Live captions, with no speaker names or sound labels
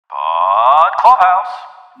Pod Clubhouse.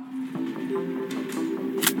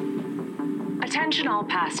 Attention all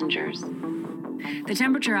passengers. The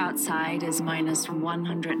temperature outside is minus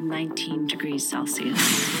 119 degrees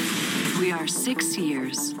Celsius. We are 6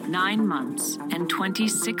 years, 9 months, and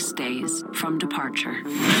 26 days from departure.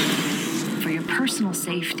 For your personal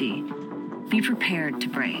safety, be prepared to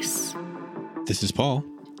brace. This is Paul.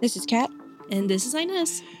 This is Kat. And this is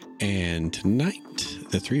Inez. And tonight,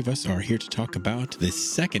 the three of us are here to talk about the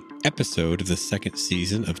second episode of the second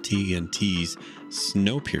season of TNT's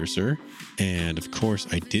Snowpiercer. And of course,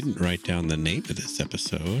 I didn't write down the name of this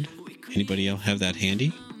episode. Anybody else have that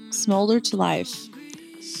handy? Smolder to Life.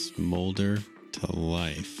 Smolder to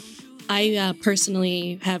Life. I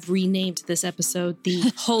personally have renamed this episode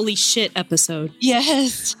the Holy Shit episode.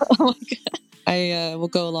 Yes. Oh my God. I will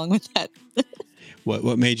go along with that.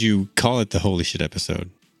 What made you call it the Holy Shit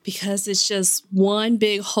episode? Because it's just one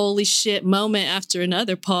big holy shit moment after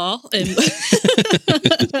another, Paul. And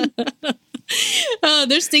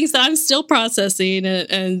there's things that I'm still processing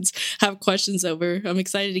and have questions over. I'm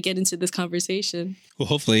excited to get into this conversation. Well,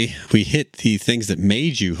 hopefully we hit the things that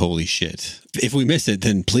made you holy shit. If we miss it,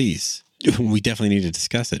 then please, we definitely need to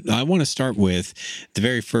discuss it. I want to start with the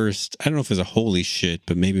very first, I don't know if it was a holy shit,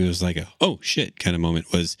 but maybe it was like a, oh shit kind of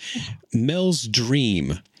moment, was Mel's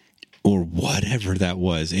dream or whatever that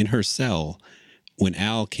was in her cell when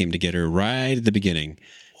Al came to get her right at the beginning.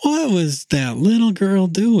 What was that little girl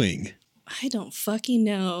doing? I don't fucking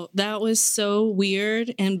know. That was so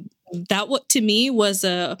weird. And that, what to me was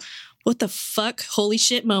a what the fuck holy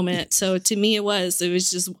shit moment. So to me, it was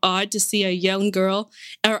just odd to see a young girl.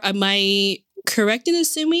 Or am I correct in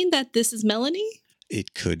assuming that this is Melanie?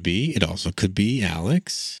 It could be. It also could be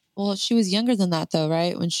Alex. Well, she was younger than that though,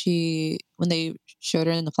 right? When they showed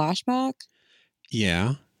her in the flashback.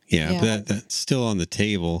 Yeah. But that's still on the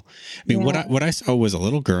table. I mean, what I saw was a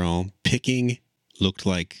little girl picking, looked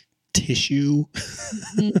like tissue.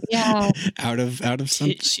 Yeah. out of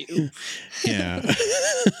something. Tissue. Yeah.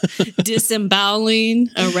 Disemboweling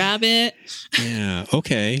a rabbit. Yeah.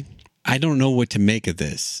 Okay. I don't know what to make of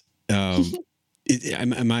this. Am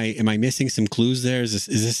I missing some clues there? Is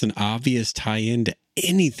this an obvious tie-in to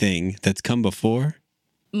anything that's come before?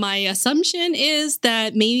 My assumption is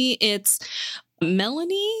that maybe it's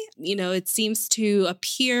Melanie. You know, it seems to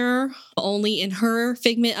appear only in her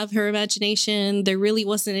figment of her imagination. There really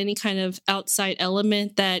wasn't any kind of outside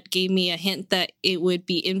element that gave me a hint that it would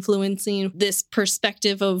be influencing this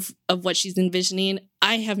perspective of what she's envisioning.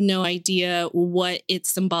 I have no idea what it's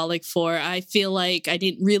symbolic for. I feel like I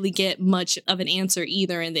didn't really get much of an answer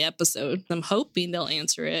either in the episode. I'm hoping they'll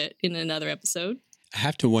answer it in another episode. I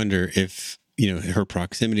have to wonder if, her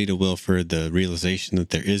proximity to Wilford, the realization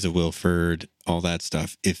that there is a Wilford, all that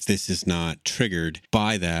stuff, if this is not triggered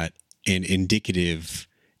by that and indicative,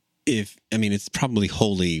 it's probably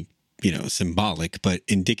wholly, symbolic, but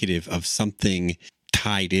indicative of something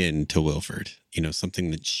tied in to Wilford,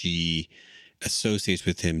 something that she associates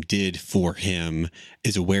with him, did for him,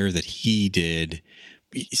 is aware that he did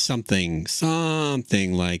something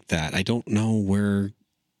like that. I don't know where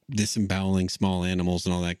disemboweling small animals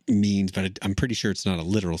and all that means, but I'm pretty sure it's not a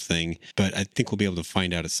literal thing. But I think we'll be able to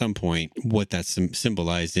find out at some point what that's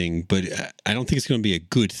symbolizing. But I don't think it's going to be a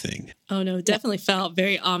good thing. Oh no, it definitely felt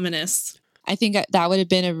very ominous. I think that would have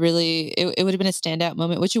been it would have been a standout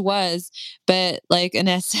moment, which it was. But like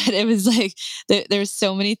Inez said, it was like there's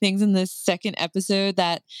so many things in this second episode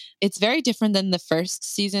that it's very different than the first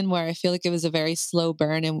season, where I feel like it was a very slow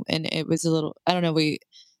burn and it was a little, I don't know,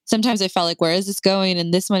 sometimes I felt like, where is this going?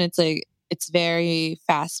 And this one, it's like, it's very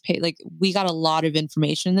fast paced. Like, we got a lot of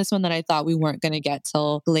information in this one that I thought we weren't going to get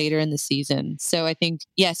till later in the season. So I think,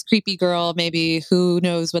 yes, creepy girl, maybe, who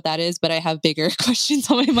knows what that is, but I have bigger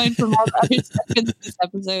questions on my mind from all the other stuff in this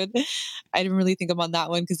episode. I didn't really think about that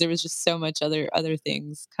one because there was just so much other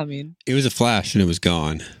things coming. It was a flash and it was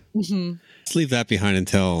gone. Mm-hmm. Let's leave that behind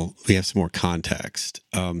until we have some more context.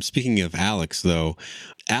 Speaking of Alex, though,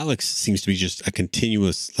 Alex seems to be just a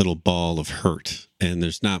continuous little ball of hurt, and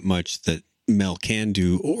there's not much that Mel can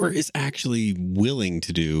do or is actually willing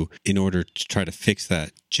to do in order to try to fix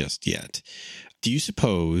that just yet. Do you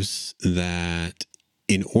suppose that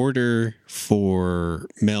in order for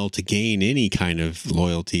Mel to gain any kind of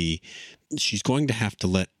loyalty, she's going to have to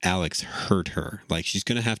let Alex hurt her? Like, she's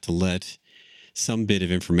going to have to let some bit of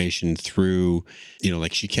information through,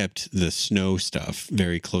 like she kept the snow stuff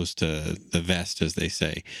very close to the vest, as they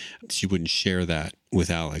say. She wouldn't share that with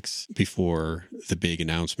Alex before the big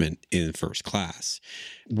announcement in first class.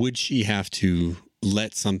 Would she have to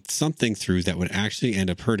let something through that would actually end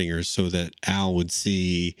up hurting her, so that Al would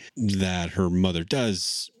see that her mother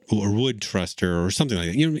does or would trust her or something like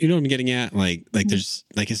that. You know what I'm getting at? Like there's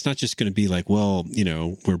like, it's not just going to be like, well,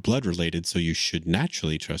 we're blood related, so you should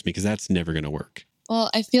naturally trust me, because that's never going to work. Well,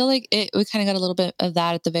 I feel like we kind of got a little bit of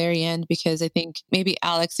that at the very end, because I think maybe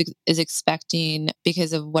Alex is expecting,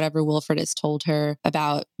 because of whatever Wilfred has told her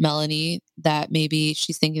about Melanie, that maybe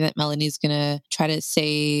she's thinking that Melanie's going to try to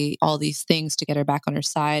say all these things to get her back on her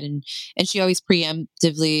side. And she always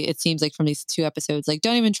preemptively, it seems like from these 2 episodes, like,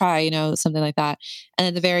 don't even try, something like that. And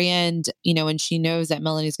at the very end, when she knows that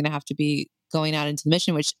Melanie's going to have to be going out into the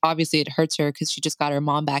mission, which obviously it hurts her because she just got her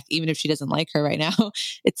mom back. Even if she doesn't like her right now,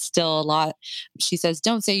 it's still a lot. She says,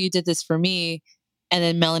 don't say you did this for me. And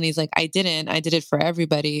then Melanie's like, I did it for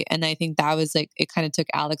everybody. And I think that was like, it kind of took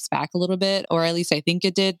Alex back a little bit, or at least I think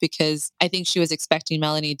it did, because I think she was expecting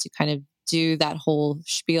Melanie to kind of do that whole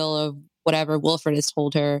spiel of whatever Wilfred has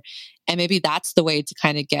told her. And maybe that's the way to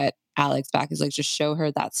kind of get Alex back, is like just show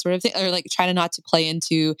her that sort of thing, or like try to not to play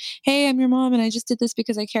into, hey, I'm your mom and I just did this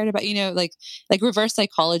because I cared about, like reverse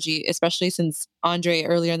psychology, especially since Andre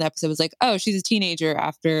earlier in the episode was like, oh, she's a teenager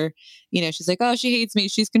after, she's like, oh, she hates me,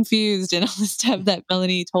 she's confused, and all this stuff that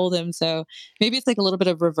Melanie told him. So maybe it's like a little bit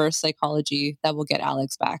of reverse psychology that will get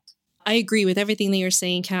Alex back. I agree with everything that you're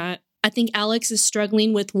saying, Kat. I think Alex is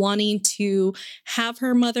struggling with wanting to have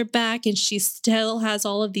her mother back, and she still has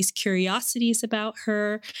all of these curiosities about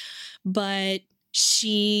her, but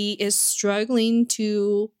she is struggling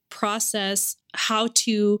to process how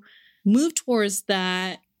to move towards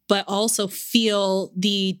that, but also feel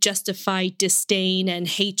the justified disdain and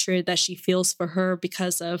hatred that she feels for her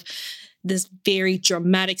because of this very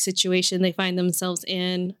dramatic situation they find themselves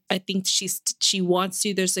in. I think she wants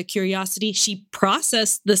to. There's a curiosity. She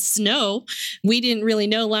processed the snow. We didn't really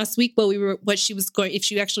know last week if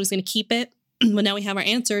she actually was going to keep it. But now we have our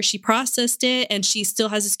answer. She processed it, and she still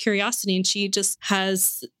has this curiosity, and she just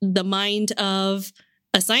has the mind of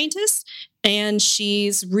a scientist. And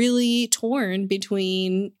she's really torn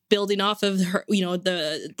between building off of her,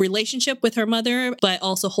 the relationship with her mother, but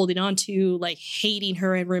also holding on to like hating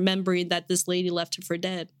her and remembering that this lady left her for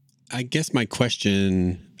dead. I guess my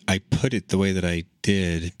question, I put it the way that I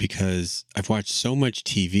did because I've watched so much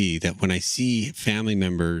TV that when I see family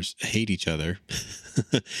members hate each other,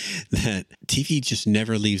 that TV just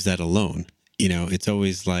never leaves that alone. It's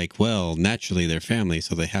always like, well, naturally they're family,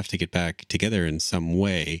 so they have to get back together in some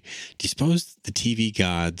way. Do you suppose the TV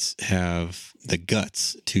gods have the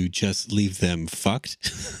guts to just leave them fucked?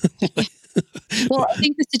 Well, I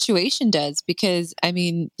think the situation does, because,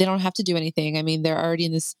 they don't have to do anything. They're already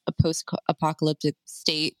in this post-apocalyptic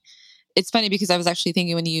state. It's funny because I was actually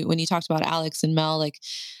thinking when you talked about Alex and Mel, like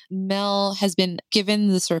Mel has been given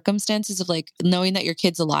the circumstances of like knowing that your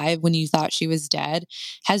kid's alive when you thought she was dead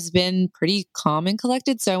has been pretty calm and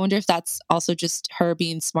collected. So I wonder if that's also just her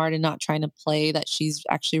being smart and not trying to play that she's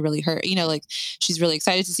actually really hurt. Like she's really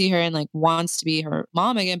excited to see her and like wants to be her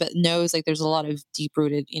mom again, but knows like there's a lot of deep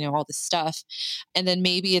rooted, all this stuff. And then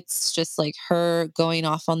maybe it's just like her going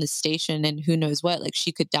off on the station and who knows what, like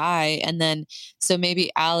she could die. And then, so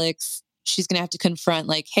maybe Alex, she's going to have to confront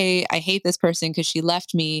like, hey, I hate this person because she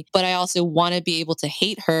left me, but I also want to be able to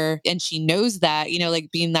hate her. And she knows that,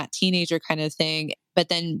 like being that teenager kind of thing. But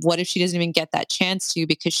then what if she doesn't even get that chance to,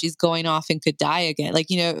 because she's going off and could die again? Like,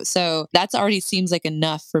 so that's already seems like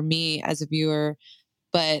enough for me as a viewer.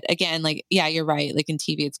 But again, like, yeah, you're right. Like in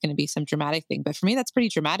TV, it's going to be some dramatic thing. But for me, that's pretty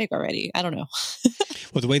dramatic already. I don't know.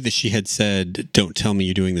 Well, the way that she had said, don't tell me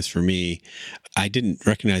you're doing this for me, I didn't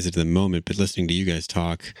recognize it in the moment, but listening to you guys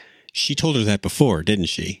talk, she told her that before, didn't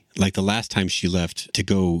she? Like the last time she left to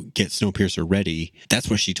go get Snowpiercer ready, that's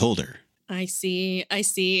what she told her. I see.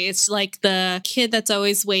 It's like the kid that's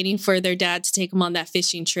always waiting for their dad to take them on that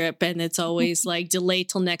fishing trip. And it's always like delay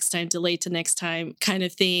till next time kind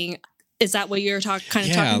of thing. Is that what you're talking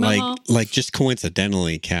about? Yeah, like just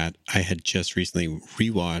coincidentally, Kat, I had just recently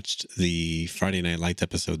rewatched the Friday Night Lights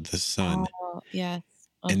episode, The Sun. Oh, yeah.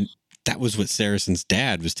 Oh. And that was what Saracen's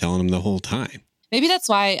dad was telling him the whole time. Maybe that's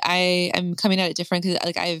why I am coming at it different, because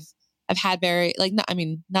like I've had very like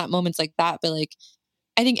not moments like that, but like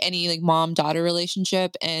I think any like mom-daughter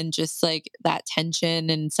relationship and just like that tension,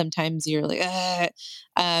 and sometimes you're like,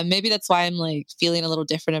 maybe that's why I'm like feeling a little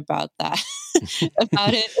different about that,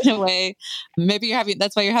 about it in a way. Maybe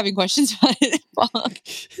that's why you're having questions about it.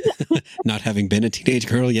 Not having been a teenage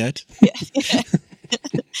girl yet. Yeah.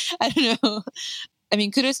 I don't know. I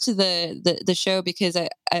mean, kudos to the show, because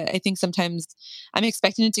I think sometimes I'm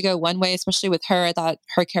expecting it to go one way, especially with her. I thought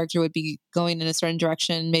her character would be going in a certain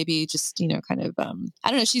direction, maybe just, kind of, I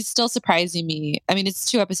don't know. She's still surprising me. I mean, it's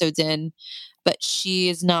 2 episodes in, but she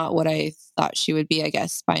is not what I thought she would be, I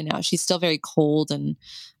guess, by now. She's still very cold, and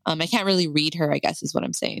I can't really read her, I guess, is what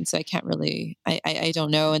I'm saying. So I can't really, I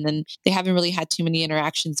don't know. And then they haven't really had too many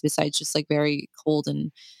interactions besides just like very cold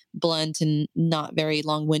and blunt and not very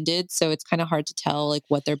long-winded. So it's kind of hard to tell like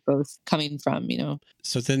what they're both coming from,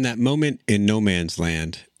 So then that moment in No Man's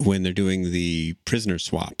Land when they're doing the prisoner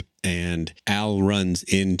swap and Al runs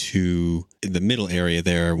into the middle area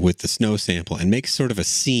there with the snow sample and makes sort of a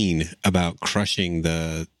scene about crushing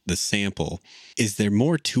the sample. Is there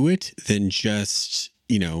more to it than just,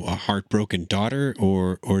 a heartbroken daughter,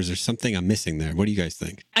 or is there something I'm missing there? What do you guys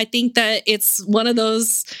think? I think that it's one of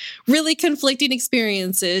those really conflicting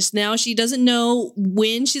experiences. Now she doesn't know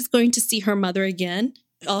when she's going to see her mother again.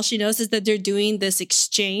 All she knows is that they're doing this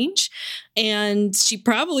exchange, and she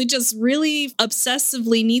probably just really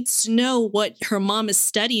obsessively needs to know what her mom is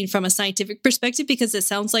studying from a scientific perspective, because it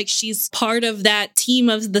sounds like she's part of that team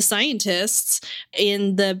of the scientists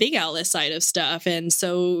in the Big Outlet side of stuff. And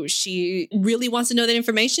so she really wants to know that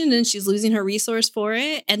information, and she's losing her resource for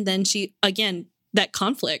it. And then she, again, that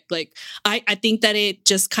conflict. Like, I think that it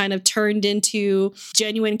just kind of turned into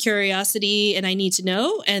genuine curiosity and I need to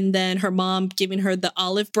know. And then her mom giving her the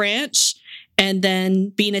olive branch, and then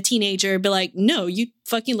being a teenager, be like, no, you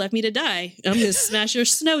fucking left me to die. I'm going to smash your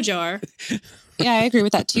snow jar. Yeah, I agree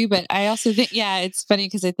with that too. But I also think, it's funny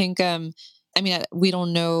because I think, we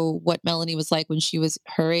don't know what Melanie was like when she was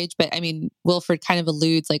her age, but I mean, Wilford kind of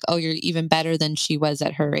alludes like, oh, you're even better than she was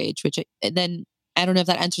at her age, which then I don't know if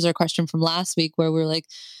that answers our question from last week where we're like,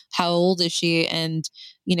 how old is she? And,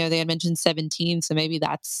 they had mentioned 17. So maybe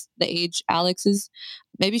that's the age Alex is.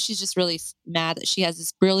 Maybe she's just really mad that she has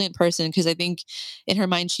this brilliant person, because I think in her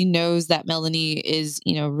mind, she knows that Melanie is,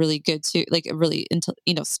 really good too, like really,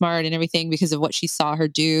 smart and everything because of what she saw her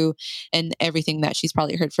do and everything that she's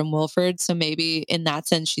probably heard from Wilford. So maybe in that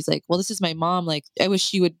sense, she's like, well, this is my mom. Like, I wish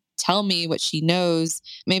she would tell me what she knows.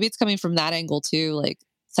 Maybe it's coming from that angle too. Like,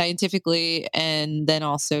 scientifically, and then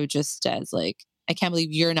also just as like, I can't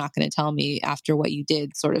believe you're not going to tell me after what you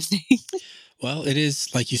did, sort of thing. Well, it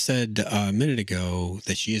is like you said a minute ago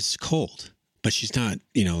that she is cold, but she's not,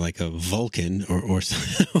 like a Vulcan or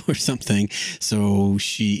something. So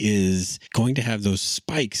she is going to have those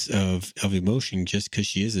spikes of emotion just because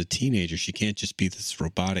she is a teenager. She can't just be this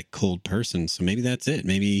robotic, cold person. So maybe that's it.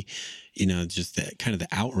 Maybe, just that kind of the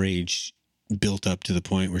outrage built up to the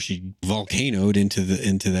point where she volcanoed into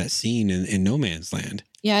that scene in No Man's Land.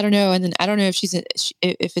 Yeah, I don't know. And then I don't know if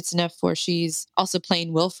if it's enough where she's also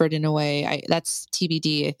playing Wilford in a way. That's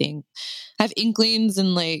TBD, I think. I have inklings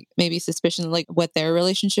and like maybe suspicion like what their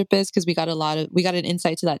relationship is, because we got an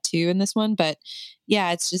insight to that too in this one. But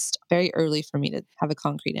yeah, it's just very early for me to have a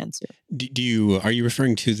concrete answer. Are you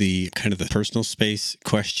referring to the kind of the personal space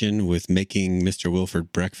question with making Mr.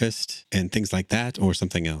 Wilford breakfast and things like that, or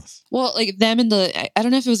something else? Well, like them in I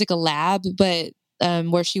don't know if it was like a lab, but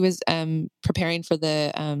where she was preparing for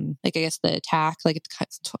the like, I guess the attack, like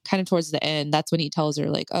it's kind of towards the end. That's when he tells her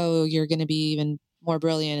like, oh, you're going to be even more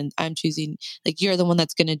brilliant, and I'm choosing, like, you're the one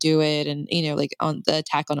that's going to do it, and like on the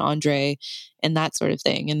attack on Andre and that sort of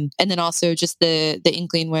thing. And then also just the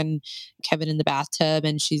inkling when Kevin in the bathtub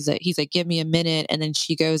and he's like, give me a minute, and then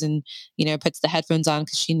she goes and puts the headphones on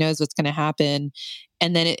because she knows what's going to happen.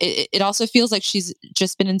 And then it also feels like she's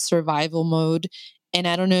just been in survival mode. And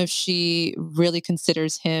I don't know if she really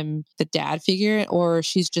considers him the dad figure, or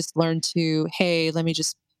she's just learned to, hey, let me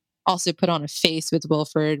just also put on a face with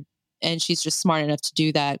Wilford. And she's just smart enough to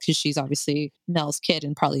do that because she's obviously Mel's kid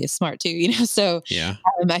and probably is smart too, So yeah,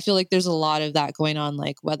 I feel like there's a lot of that going on,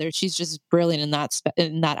 like whether she's just brilliant in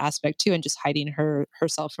that aspect too, and just hiding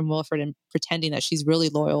herself from Wilford and pretending that she's really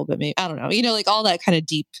loyal, but maybe, I don't know, like all that kind of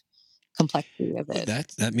deep complexity of it.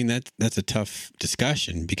 That's a tough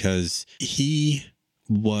discussion, because he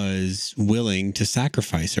was willing to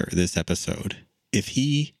sacrifice her this episode. If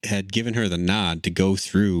he had given her the nod to go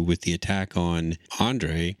through with the attack on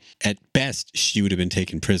Andre, at best, she would have been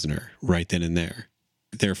taken prisoner right then and there.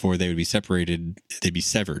 Therefore, they would be separated. They'd be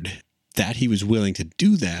severed. That he was willing to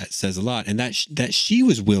do that says a lot. And that she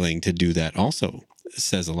was willing to do that also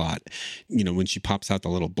says a lot. When she pops out the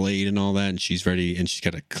little blade and all that, and she's ready, and she's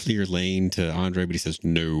got a clear lane to Andre, but he says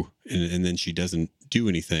no. And then she doesn't do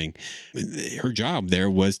anything. Her job there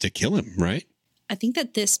was to kill him, right? I think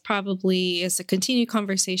that this probably is a continued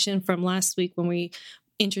conversation from last week when we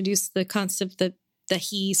introduced the concept that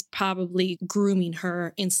he's probably grooming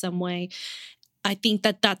her in some way. I think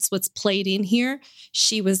that that's what's played in here.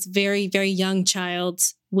 She was very, very young child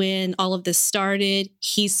when all of this started.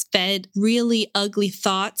 He's fed really ugly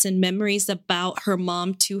thoughts and memories about her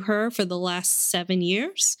mom to her for the last 7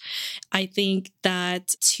 years. I think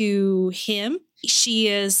that to him, she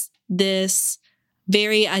is this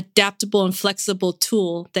very adaptable and flexible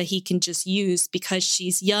tool that he can just use because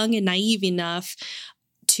she's young and naive enough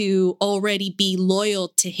to already be loyal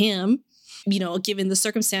to him, given the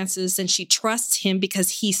circumstances, and she trusts him because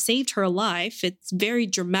he saved her life. It's a very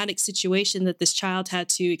dramatic situation that this child had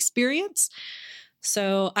to experience.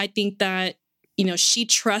 So I think that, she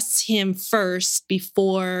trusts him first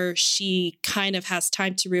before she kind of has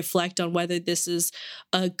time to reflect on whether this is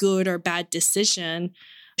a good or bad decision.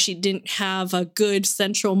 She didn't have a good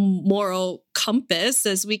central moral compass,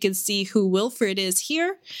 as we can see who Wilfred is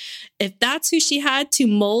here. If that's who she had to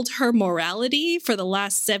mold her morality for the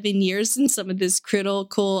last 7 years in some of this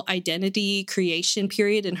critical identity creation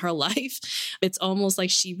period in her life, it's almost like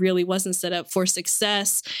she really wasn't set up for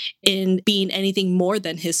success in being anything more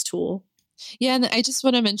than his tool. Yeah, and I just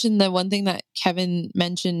want to mention the one thing that Kevin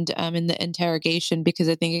mentioned in the interrogation, because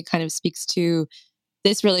I think it kind of speaks to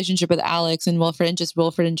this relationship with Alex and Wilfred, and just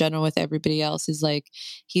Wilfred in general with everybody else, is like,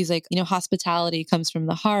 he's like, hospitality comes from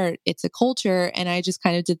the heart. It's a culture. And I just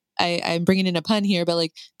kind of I'm bringing in a pun here, but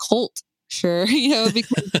like cult, sure,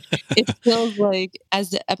 because it feels like as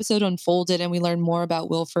the episode unfolded and we learn more about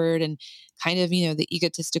Wilfred and kind of, the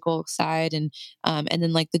egotistical side and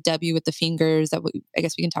then like the W with the fingers that I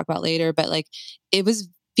guess we can talk about later, but like it was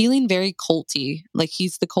feeling very culty, like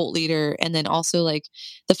he's the cult leader. And then also like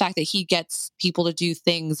the fact that he gets people to do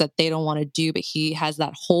things that they don't want to do, but he has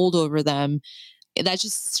that hold over them. That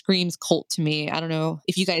just screams cult to me. I don't know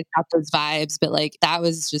if you guys got those vibes, but like that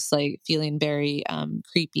was just like feeling very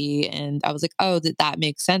creepy. And I was like, oh, that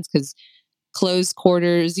makes sense, because closed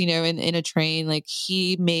quarters, in a train, like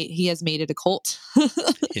he has made it a cult.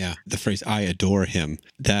 Yeah. The phrase, I adore him,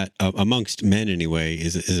 that amongst men anyway,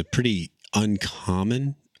 is a pretty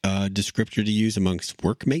uncommon descriptor to use amongst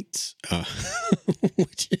workmates,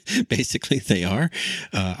 which basically they are.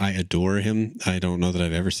 I adore him. I don't know that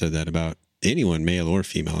I've ever said that about anyone, male or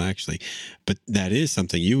female, actually. But that is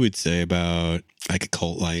something you would say about like a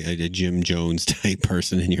cult, like a Jim Jones type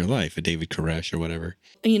person in your life, a David Koresh or whatever.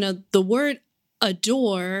 The word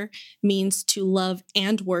adore means to love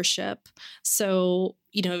and worship. So,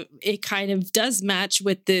 it kind of does match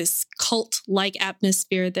with this cult-like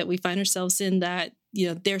atmosphere that we find ourselves in, that,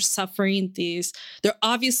 they're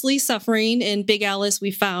obviously suffering in Big Alice, we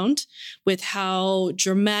found, with how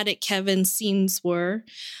dramatic Kevin's scenes were.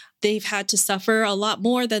 They've had to suffer a lot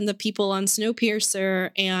more than the people on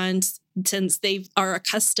Snowpiercer. And since they are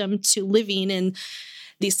accustomed to living in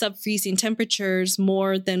these sub-freezing temperatures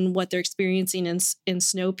more than what they're experiencing in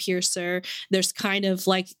Snowpiercer, there's kind of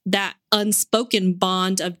like that unspoken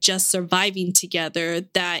bond of just surviving together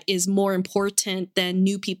that is more important than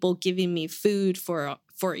new people giving me food for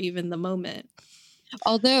even the moment.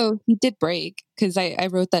 Although he did break, because I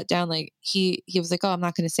wrote that down, like he was like, oh, I'm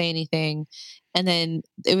not going to say anything. And then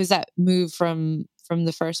it was that move from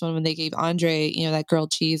the first one when they gave Andre, that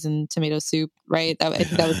grilled cheese and tomato soup, right? I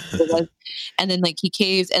think that was what it was. And then like he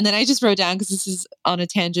caves. And then I just wrote down, because this is on a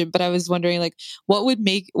tangent, but I was wondering like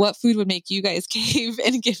what food would make you guys cave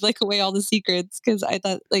and give like away all the secrets? Because I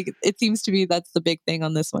thought like it seems to me that's the big thing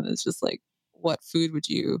on this one, is just like, what food would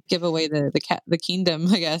you give away the kingdom,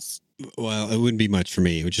 I guess? Well, it wouldn't be much for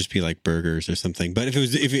me. It would just be like burgers or something. But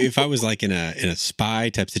if I was like in a spy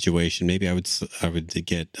type situation, maybe I would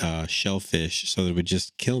get shellfish, so that it would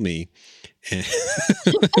just kill me.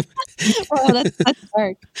 Well, that's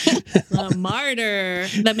dark. A martyr.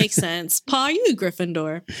 That makes sense. Pa, are you a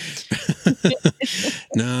Gryffindor?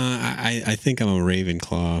 No, I think I'm a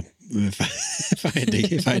Ravenclaw. If I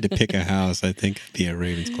had to pick a house, I think I'd be a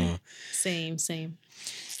Ravensclaw. Same.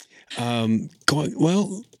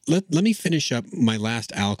 Let me finish up my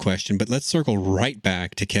last Al question, but let's circle right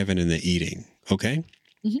back to Kevin and the eating. Okay.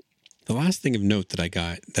 Mm-hmm. The last thing of note that I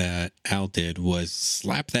got that Al did was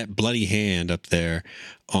slap that bloody hand up there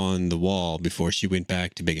on the wall before she went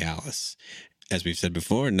back to Big Alice. As we've said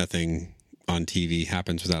before, nothing on TV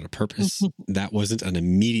happens without a purpose. That wasn't an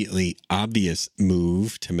immediately obvious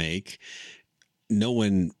move to make. No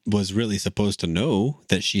one was really supposed to know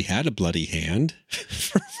that she had a bloody hand,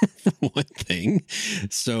 for one thing.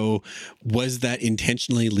 So was that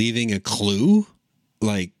intentionally leaving a clue?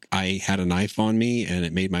 Like, I had a knife on me and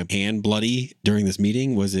it made my hand bloody during this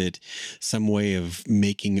meeting? Was it some way of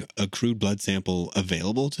making a crude blood sample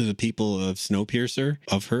available to the people of Snowpiercer,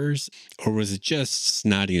 of hers? Or was it just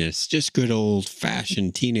snottiness, just good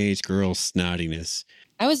old-fashioned teenage girl snottiness?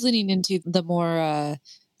 I was leaning into the more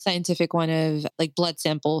scientific one of like blood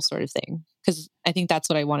sample sort of thing, because I think that's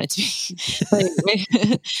what I want it to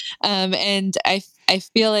be. And I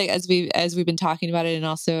feel like as we've been talking about it, and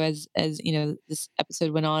also as you know, this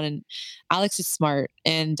episode went on, and Alex is smart,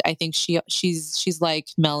 and I think she's like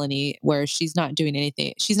Melanie, where she's not doing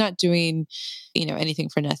anything. She's not doing, you know, anything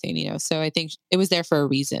for nothing, you know. So I think it was there for a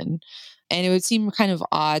reason. And it would seem kind of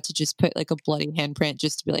odd to just put like a bloody handprint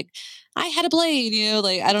just to be like, I had a blade, you know,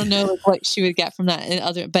 like, I don't know like, what she would get from that and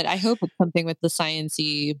other, but I hope it's something with the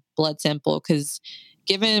science-y blood sample, because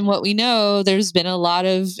given what we know, there's been a lot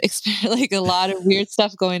of like a lot of weird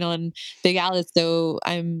stuff going on Big Alice. So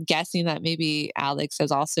I'm guessing that maybe Alex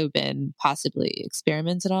has also been possibly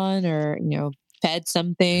experimented on, or, you know, fed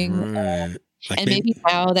something. Right. Like and maybe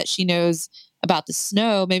now that she knows about the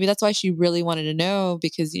snow, maybe that's why she really wanted to know,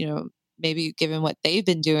 because, you know, maybe given what they've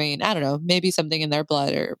been doing, I don't know, maybe something in their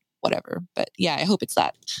blood or whatever. But yeah, I hope it's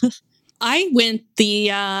that. I went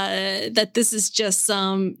that this is just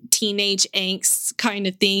some teenage angst kind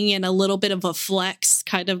of thing and a little bit of a flex,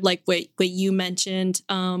 kind of like what you mentioned,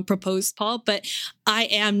 proposed, Paul. But I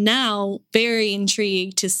am now very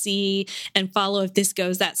intrigued to see and follow if this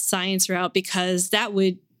goes that science route, because that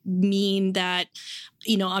would mean that,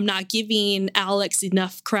 you know, I'm not giving Alex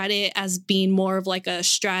enough credit as being more of like a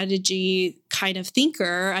strategy kind of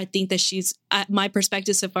thinker. I think that she's, my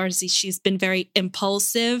perspective so far is she's been very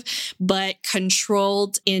impulsive, but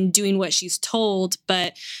controlled in doing what she's told.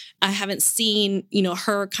 But I haven't seen, you know,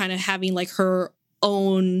 her kind of having like her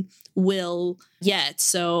own will yet.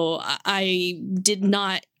 So I did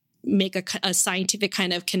not make a scientific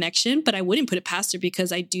kind of connection, but I wouldn't put it past her,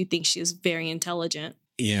 because I do think she is very intelligent.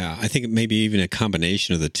 Yeah, I think maybe even a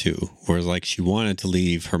combination of the two, where like she wanted to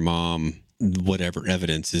leave her mom whatever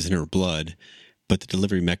evidence is in her blood, but the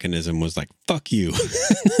delivery mechanism was like, fuck you,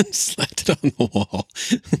 slapped it on the wall.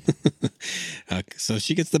 So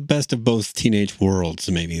she gets the best of both teenage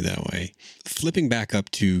worlds, maybe that way. Flipping back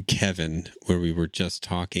up to Kevin, where we were just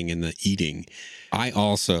talking in the eating, I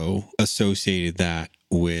also associated that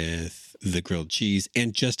with the grilled cheese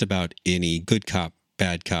and just about any good cop,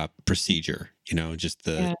 bad cop procedure, you know, just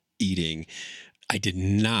the eating. I did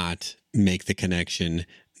not make the connection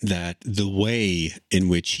that the way in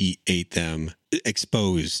which he ate them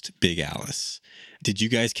exposed Big Alice. Did you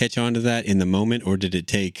guys catch on to that in the moment, or did it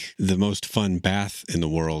take the most fun bath in the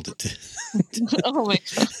world oh my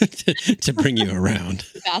God. to bring you around?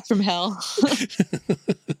 Bath from hell.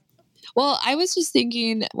 Well, I was just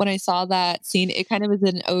thinking when I saw that scene, it kind of was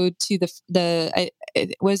an ode to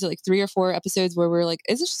it was like 3 or 4 episodes where we're like,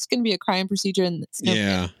 is this just going to be a crime procedure? And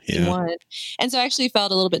yeah. And so I actually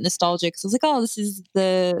felt a little bit nostalgic. So I was like, oh, this is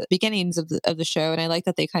the beginnings of the show. And I like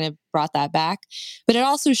that they kind of brought that back. But it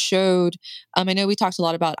also showed, I know we talked a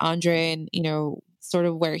lot about Andre and, you know, sort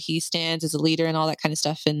of where he stands as a leader and all that kind of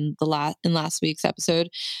stuff in last week's episode.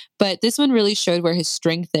 But this one really showed where his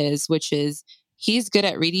strength is, which is he's good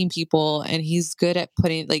at reading people, and he's good at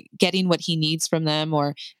getting what he needs from them,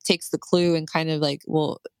 or takes the clue and kind of like,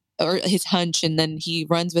 or his hunch, and then he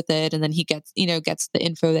runs with it, and then he gets the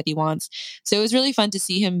info that he wants. So it was really fun to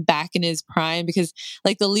see him back in his prime, because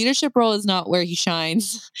like the leadership role is not where he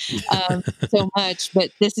shines so much, but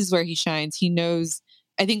this is where he shines. He knows,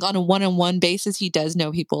 I think on a one-on-one basis, he does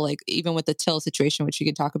know people, like even with the Till situation, which we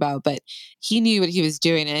can talk about, but he knew what he was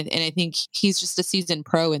doing. And I think he's just a seasoned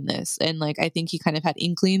pro in this. And like, I think he kind of had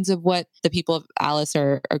inklings of what the people of Alice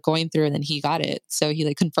are going through, and then he got it. So he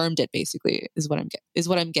like confirmed it, basically, is what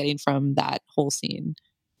I'm getting from that whole scene.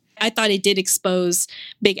 I thought it did expose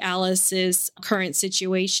Big Alice's current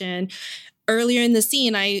situation. Earlier in the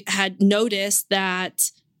scene, I had noticed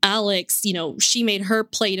that Alex, you know, she made her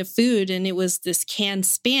plate of food, and it was this canned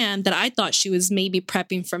Spam that I thought she was maybe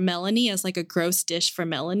prepping for Melanie as like a gross dish for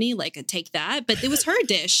Melanie, like a take that, but it was her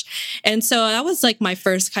dish. And so that was like my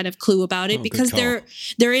first kind of clue about it, because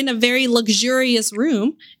they're in a very luxurious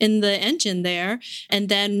room in the engine there. And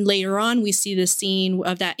then later on, we see the scene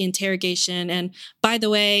of that interrogation. And by the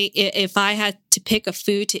way, if I had to pick a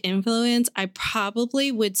food to influence, I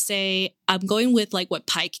probably would say I'm going with like what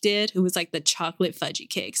Pike did, who was like the chocolate fudgy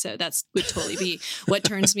cake. So that's would totally be what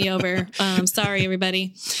turns me over. Sorry,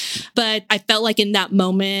 everybody. But I felt like in that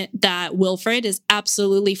moment that Wilfred is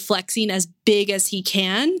absolutely flexing as big as he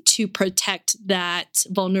can to protect that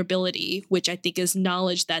vulnerability, which I think is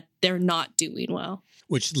knowledge that they're not doing well.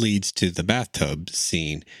 Which leads to the bathtub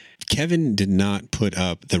scene. Kevin did not put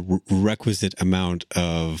up the requisite amount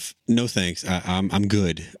of "no thanks, I'm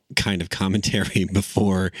good" kind of commentary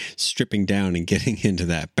before stripping down and getting into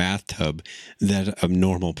that bathtub that a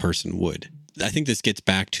normal person would. I think this gets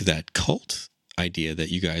back to that cult idea that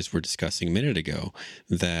you guys were discussing a minute ago,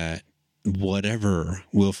 that whatever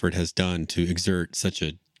Wilford has done to exert such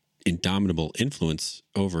a indomitable influence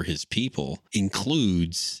over his people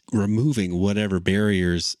includes removing whatever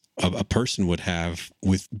barriers a person would have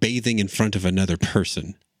with bathing in front of another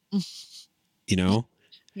person. You know?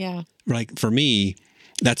 Yeah. Like for me,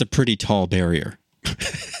 that's a pretty tall barrier at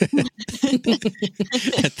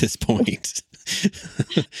this point.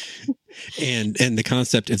 and the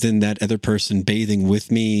concept of then that other person bathing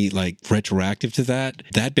with me, like retroactive to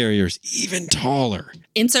that barrier is even taller.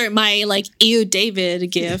 Insert my like ew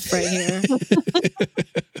David gif right here.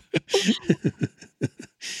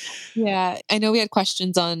 Yeah, I know we had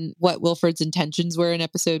questions on what Wilford's intentions were in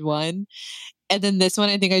episode 1. And then this one,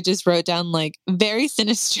 I think I just wrote down like very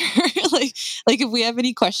sinister. like if we have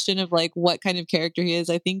any question of like what kind of character he is,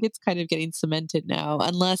 I think it's kind of getting cemented now,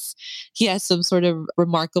 unless he has some sort of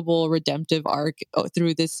remarkable redemptive arc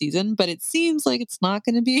through this season. But it seems like it's not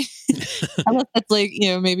going to be, unless that's like, you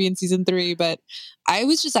know, maybe in season 3. But I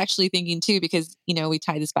was just actually thinking too, because, you know, we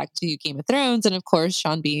tie this back to Game of Thrones, and of course,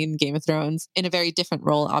 Sean Bean, Game of Thrones, in a very different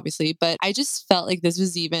role, obviously. But I just felt like this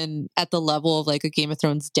was even at the level of like a Game of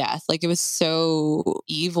Thrones death. Like it was so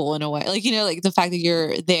evil in a way. Like, you know, like the fact that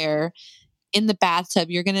you're there in the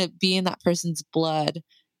bathtub, you're going to be in that person's blood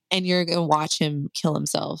and you're going to watch him kill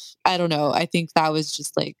himself. I don't know. I think that was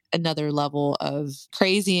just like another level of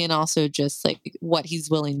crazy, and also just like what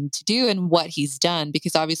he's willing to do and what he's done,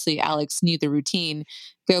 because obviously Alex knew the routine.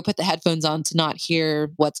 Go put the headphones on to not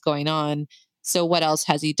hear what's going on. So what else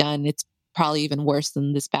has he done? It's probably even worse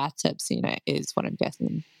than this bathtub scene is what I'm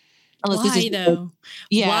guessing. Unless why though?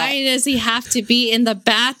 Yeah. Why does he have to be in the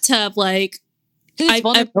bathtub? Like, because it's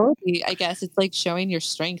vulnerability, I guess. It's like showing your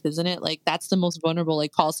strength, isn't it? Like that's the most vulnerable.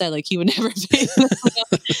 Like Paul said, like he would never be.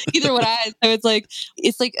 Either would I. So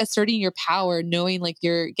it's like asserting your power, knowing like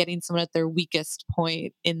you're getting someone at their weakest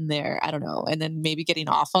point in there. I don't know, and then maybe getting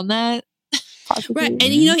off on that. Possibly. Right.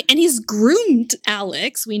 And, you know, and he's groomed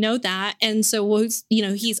Alex. We know that. And so, you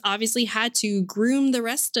know, he's obviously had to groom the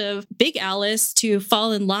rest of Big Alice to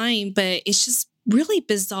fall in line. But it's just really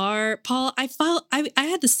bizarre. Paul, I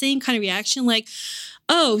had the same kind of reaction. Like,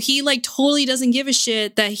 oh, he like totally doesn't give a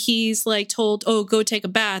shit that he's like told, oh, go take a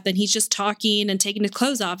bath. And he's just talking and taking his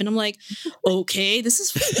clothes off. And I'm like, okay, this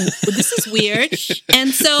is weird. And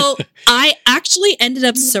so I actually ended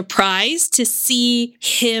up surprised to see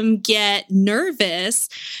him get nervous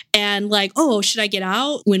and like, oh, should I get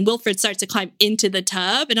out? When Wilford starts to climb into the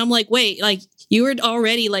tub. And I'm like, wait, like you were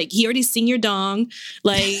already like, he already sing your dong.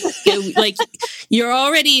 Like, like you're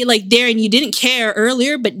already like there and you didn't care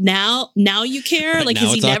earlier, but now you care. Like,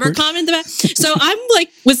 has he never commented that? So I'm like,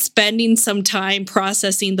 was spending some time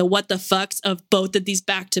processing the what the fucks of both of these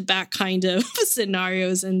back-to-back kind of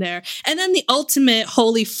scenarios in there. And then the ultimate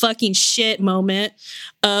holy fucking shit moment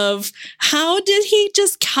of how did he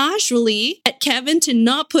just casually get Kevin to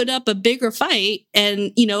not put up a bigger fight?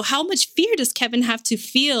 And, you know, how much fear does Kevin have to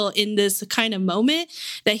feel in this kind of moment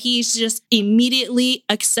that he's just immediately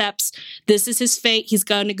accepts this is his fate. He's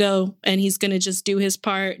going to go and he's going to just do his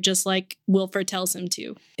part just like Wilford tells him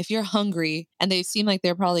to. If you're hungry, and they seem like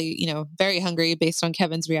they're probably, you know, very hungry based on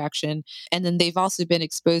Kevin's reaction, and then they've also been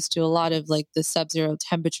exposed to a lot of like the sub-zero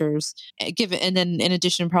temperatures, and then in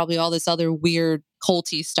addition probably all this other weird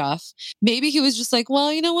culty stuff. Maybe he was just like,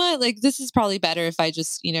 well, you know what? Like, this is probably better if I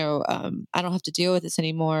just, you know, I don't have to deal with this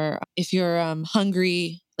anymore. If you're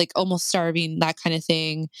hungry, like almost starving, that kind of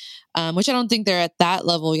thing, which I don't think they're at that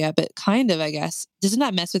level yet, but kind of, I guess. Doesn't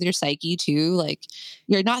that mess with your psyche too? Like,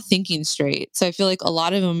 you're not thinking straight. So I feel like a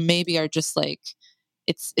lot of them maybe are just like,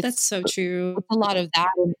 it's that's so true. It's a lot of that.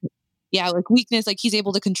 Yeah, like weakness, like he's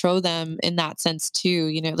able to control them in that sense too,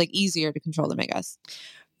 you know, like easier to control them, I guess.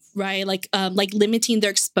 Right, like limiting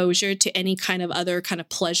their exposure to any kind of other kind of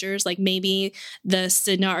pleasures, like maybe the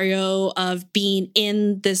scenario of being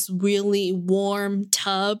in this really warm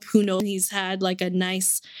tub. Who knows? He's had like a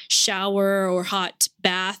nice shower or hot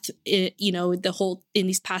bath, you know, the whole in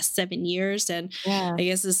these past 7 years, and yeah. I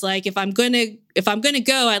guess it's like if I'm gonna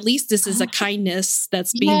go, at least this is a kindness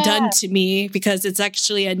that's being done to me because it's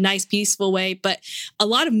actually a nice, peaceful way. But a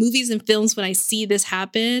lot of movies and films, when I see this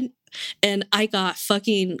happen. And I got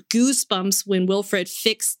fucking goosebumps when Wilfred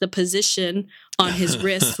fixed the position on his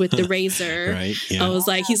wrist with the razor. Right, yeah. I was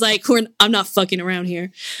like, he's like, I'm not fucking around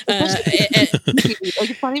here. Like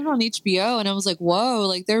it's not even on HBO. And I was like, whoa,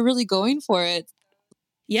 like they're really going for it.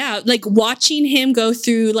 Yeah, like watching him go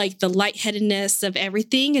through like the lightheadedness of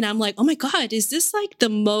everything. And I'm like, oh my God, is this like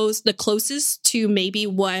the closest to maybe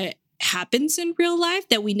what happens in real life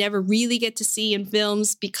that we never really get to see in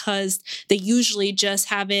films because they usually just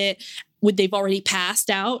have it when they've already passed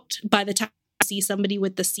out by the time see somebody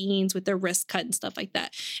with the scenes with their wrist cut and stuff like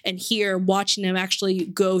that. And here, watching them actually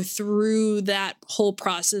go through that whole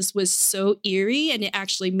process was so eerie, and it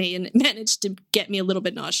actually managed to get me a little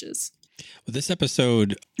bit nauseous. Well, this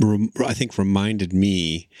episode, I think, reminded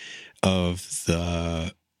me of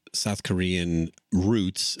the South Korean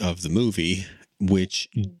roots of the movie, which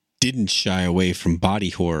didn't shy away from body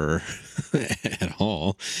horror at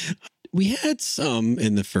all. We had some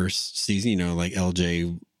in the first season, like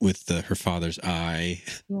LJ with her father's eye,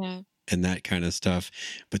 and that kind of stuff.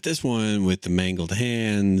 But this one with the mangled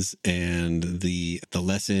hands and the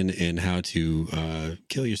lesson in how to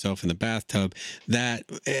kill yourself in the bathtub,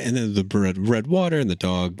 and then the red water and the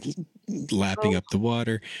dog lapping up the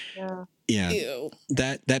water. Yeah. Ew.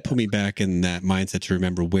 That put me back in that mindset to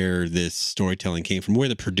remember where this storytelling came from, where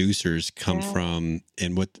the producers come from,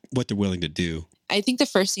 and what they're willing to do. I think the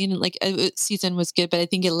first season was good, but I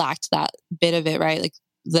think it lacked that bit of it, right? Like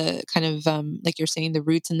the kind of, like you're saying, the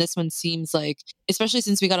roots. And this one seems like, especially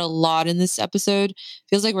since we got a lot in this episode,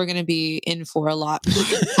 feels like we're going to be in for a lot. Which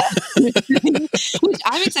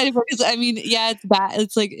I'm excited for, because it's bad.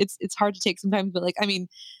 It's like, it's hard to take sometimes, but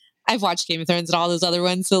I've watched Game of Thrones and all those other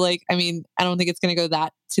ones. So I don't think it's going to go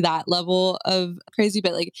to that level of crazy,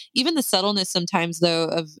 but even the subtleness sometimes though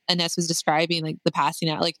of Ines was describing, like the passing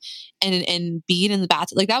out, and being in the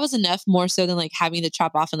bathtub, that was enough, more so than having to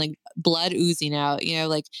chop off and blood oozing out,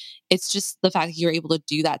 it's just the fact that you're able to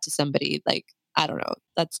do that to somebody. I don't know.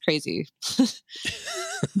 That's crazy.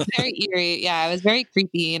 Very eerie. Yeah. It was very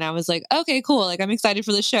creepy. And I was like, okay, cool. I'm excited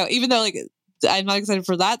for the show, even though I'm not excited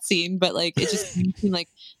for that scene, but it just seems like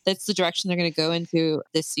that's the direction they're going to go into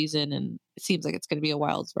this season. And it seems like it's going to be a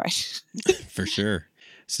wild ride. For sure.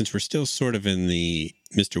 Since we're still sort of in the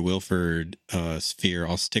Mr. Wilford sphere,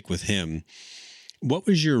 I'll stick with him. What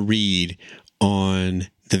was your read on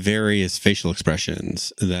the various facial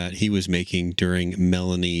expressions that he was making during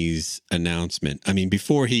Melanie's announcement?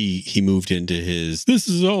 Before he moved into his "this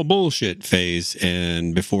is all bullshit" phase,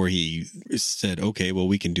 and before he said, okay, well,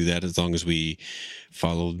 we can do that as long as we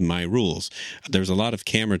followed my rules. There was a lot of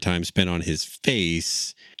camera time spent on his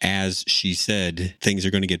face as she said, things are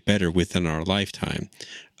going to get better within our lifetime.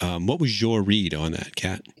 What was your read on that,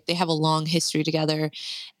 Kat? They have a long history together,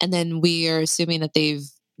 and then we are assuming that they've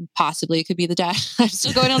possibly could be the dad. I'm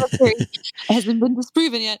still going on the theory. It hasn't been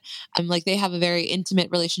disproven yet. They have a very intimate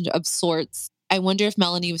relationship of sorts. I wonder if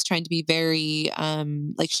Melanie was trying to be very,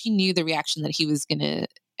 she knew the reaction that he was going to,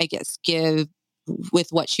 I guess, give with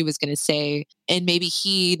what she was going to say. And maybe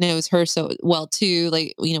he knows her so well too,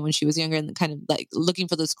 when she was younger, and kind of looking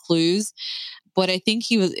for those clues. But I think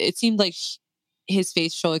it seemed like his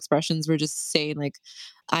facial expressions were just saying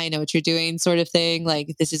I know what you're doing, sort of thing.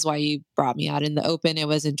 This is why you brought me out in the open. It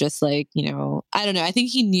wasn't just I don't know. I think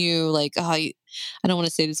he knew I don't want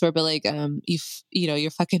to say this word, but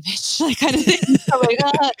you're fucking bitch, kind of thing.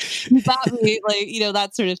 You got me,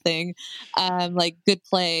 that sort of thing. Good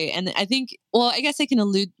play. And I think, I guess I can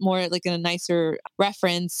allude more in a nicer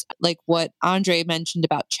reference, what Andre mentioned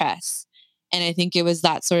about chess. And I think it was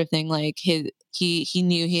that sort of thing. He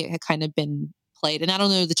knew he had kind of been played, and I don't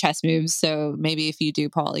know the chess moves, so maybe if you do,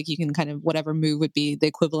 Paul, you can kind of, whatever move would be the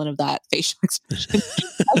equivalent of that facial expression.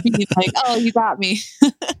 Oh, you got me.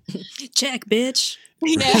 Check, bitch.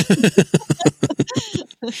 Yeah.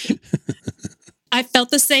 I felt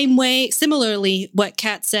the same way. Similarly, what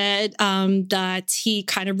Kat said, that he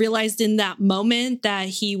kind of realized in that moment that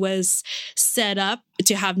he was set up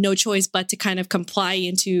to have no choice but to kind of comply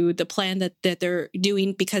into the plan that they're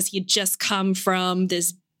doing, because he had just come from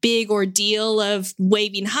this big ordeal of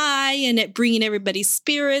waving high and it bringing everybody's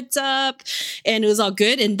spirits up, and it was all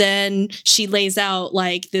good. And then she lays out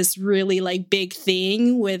this really big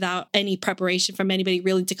thing without any preparation from anybody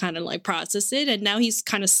really to kind of process it. And now he's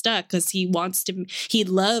kind of stuck because he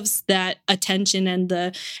loves that attention,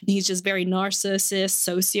 and he's just very narcissist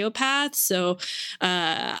sociopath. So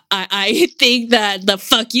I think that the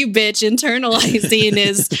 "fuck you, bitch" internalizing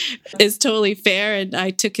is totally fair. And I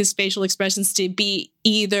took his facial expressions to be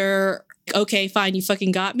either, okay, fine, you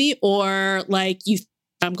fucking got me, or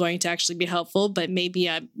I'm going to actually be helpful, but maybe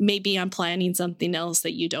I'm planning something else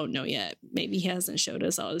that you don't know yet. Maybe he hasn't showed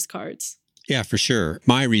us all his cards. Yeah, for sure.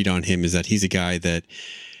 My read on him is that he's a guy that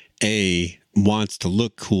wants to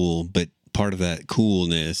look cool, but part of that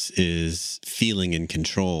coolness is feeling in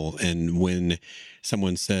control. And when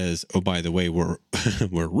someone says, "Oh, by the way, we're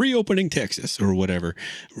reopening Texas," or whatever,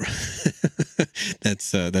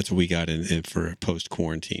 that's what we got in for post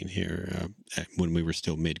quarantine here, when we were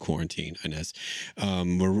still mid quarantine. Ines,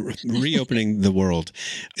 we're reopening the world,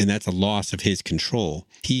 and that's a loss of his control.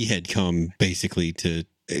 He had come basically to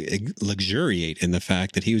luxuriate in the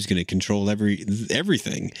fact that he was going to control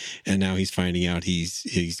everything, and now he's finding out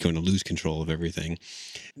he's going to lose control of everything.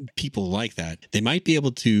 People like that. They might be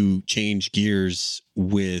able to change gears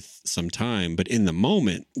with some time, but in the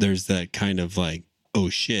moment, there's that kind of like, oh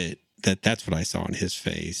shit, that's what I saw in his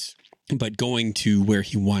face. But going to where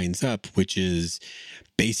he winds up, which is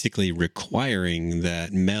basically requiring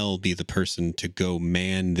that Mel be the person to go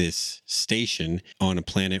man this station on a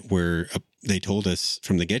planet where they told us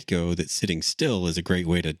from the get-go that sitting still is a great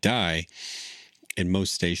way to die, and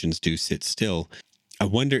most stations do sit still. I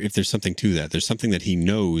wonder if there's something to that. There's something that he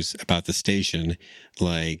knows about the station,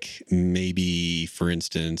 like maybe, for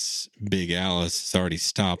instance, Big Alice has already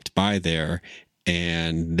stopped by there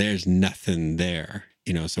and there's nothing there.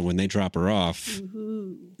 You know, so when they drop her off,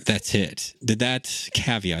 that's it. Did that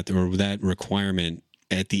caveat or that requirement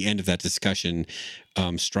at the end of that discussion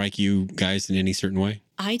strike you guys in any certain way?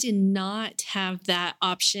 I did not have that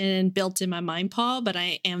option built in my mind, Paul, but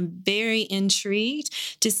I am very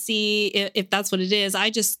intrigued to see if that's what it is. I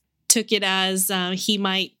just took it as he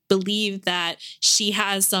might believe that she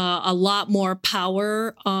has a lot more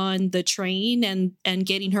power on the train, and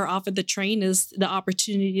getting her off of the train is the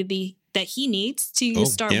opportunity that he needs to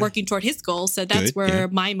start working toward his goal. So that's where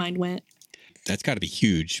my mind went. That's got to be a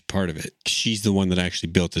huge part of it. She's the one that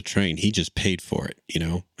actually built the train. He just paid for it, you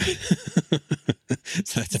know?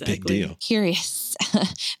 So that's a big deal. Curious.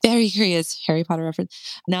 Very curious Harry Potter reference.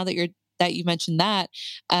 Now that you mentioned that,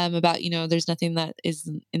 about, you know, there's nothing that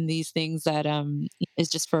is in these things that is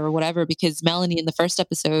just for whatever, because Melanie in the first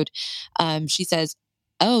episode, she says,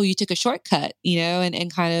 oh, you took a shortcut, you know,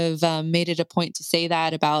 and kind of made it a point to say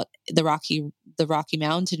that about the Rocky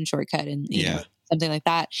Mountain shortcut, and you know, something like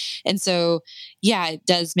that. And so, yeah, it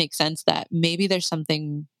does make sense that maybe there's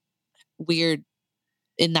something weird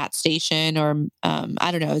in that station, or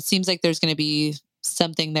I don't know. It seems like there's going to be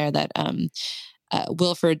something there that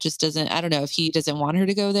Wilford just doesn't. I don't know if he doesn't want her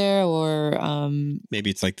to go there, or maybe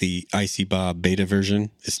it's like the Icy Bob beta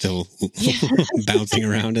version is still bouncing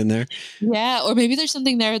around in there. Yeah, or maybe there's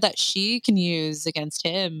something there that she can use against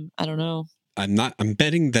him. I don't know. I'm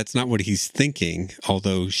betting that's not what he's thinking,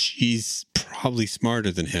 although she's probably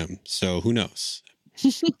smarter than him. So who knows?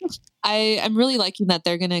 I'm really liking that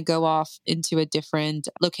they're going to go off into a different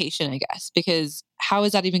location, I guess, because how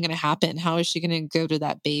is that even going to happen? How is she going to go to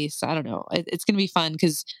that base? I don't know. It's going to be fun,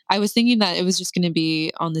 because I was thinking that it was just going to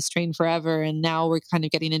be on this train forever, and now we're kind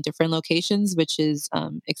of getting in different locations, which is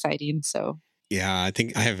exciting. So. Yeah, I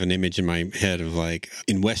think I have an image in my head of like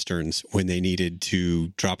in Westerns when they needed to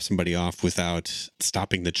drop somebody off without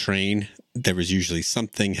stopping the train. There was usually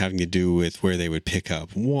something having to do with where they would pick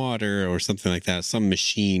up water or something like that. Some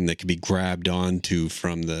machine that could be grabbed onto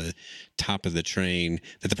from the top of the train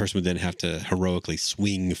that the person would then have to heroically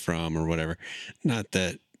swing from or whatever. Not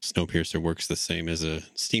that Snowpiercer works the same as a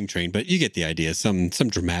steam train, but you get the idea. Some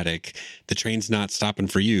dramatic, the train's not stopping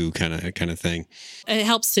for you kind of thing. It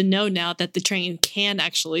helps to know now that the train can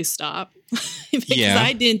actually stop. Because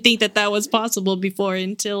I didn't think that was possible before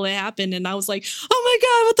until it happened, and I was like, oh my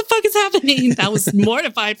God, what the fuck is happening? I was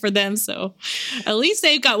mortified for them. So at least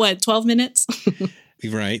they've got 12 minutes?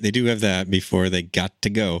 Right. They do have that before they got to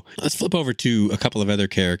go. Let's flip over to a couple of other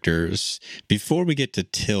characters. Before we get to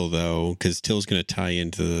Till, though, because Till's going to tie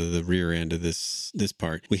into the rear end of this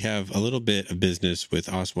part, we have a little bit of business with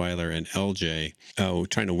Osweiler and LJ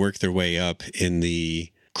trying to work their way up in the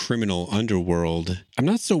criminal underworld. I'm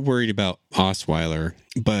not so worried about Osweiler,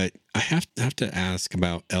 but I have to ask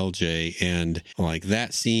about LJ and like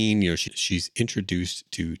that scene. You know, she's introduced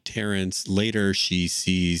to Terrence. Later, she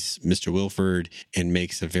sees Mr. Wilford and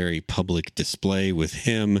makes a very public display with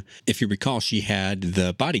him. If you recall, she had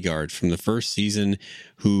the bodyguard from the first season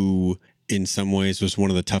who in some ways was one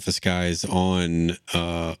of the toughest guys on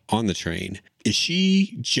the train. Is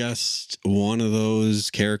she just one of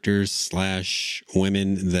those characters /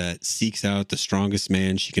 women that seeks out the strongest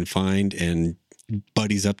man she can find and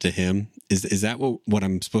buddies up to him? Is that what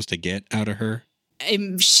I'm supposed to get out of her?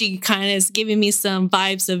 She kind of is giving me some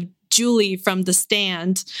vibes of Julie from The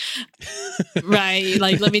Stand, right?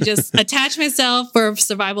 Like, let me just attach myself for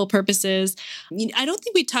survival purposes. I don't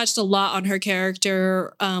think we touched a lot on her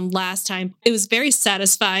character last time. It was very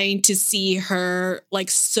satisfying to see her like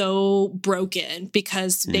so broken,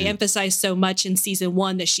 because they emphasize so much in season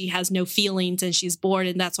 1 that she has no feelings and she's bored,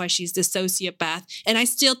 and that's why she's the sociopath. And I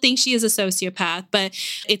still think she is a sociopath, but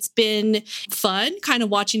it's been fun kind of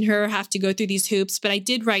watching her have to go through these hoops. But I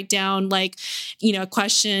did write down like, a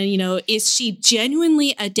question, is she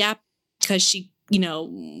genuinely adapt because she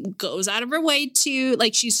goes out of her way to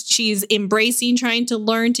like she's embracing trying to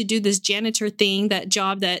learn to do this janitor thing, that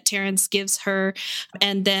job that Terrence gives her.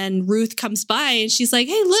 And then Ruth comes by and she's like,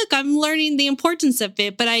 hey, look, I'm learning the importance of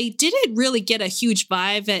it. But I didn't really get a huge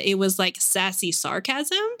vibe that it was like sassy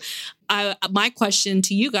sarcasm. My question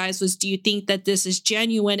to you guys was, do you think that this is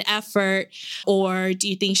genuine effort, or do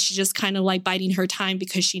you think she's just kind of like biding her time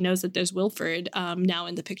because she knows that there's Wilford now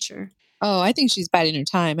in the picture? Oh, I think she's biding her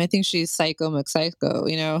time. I think she's psycho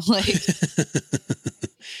McPsycho, like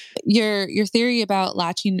your theory about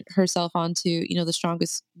latching herself onto, the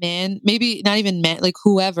strongest man, maybe not even man, like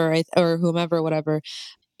whoever or whomever, whatever.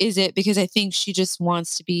 Is it because I think she just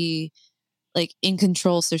wants to be like in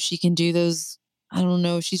control so she can do those, I don't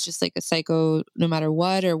know, she's just like a psycho no matter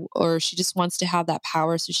what, or she just wants to have that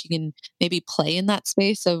power so she can maybe play in that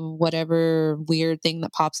space of whatever weird thing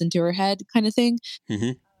that pops into her head kind of thing.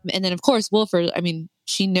 Mm-hmm. And then, of course, Wilford,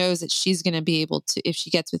 she knows that she's going to be able to, if she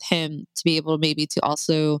gets with him, to be able maybe to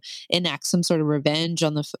also enact some sort of revenge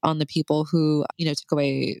on the people who, took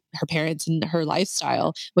away her parents and her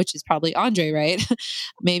lifestyle, which is probably Andre, right?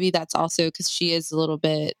 Maybe that's also because she is a little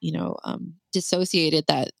bit, dissociated,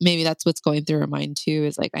 that maybe that's what's going through her mind too,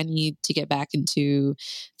 is like, I need to get back into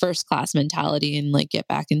first class mentality and like get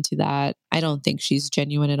back into that. I don't think she's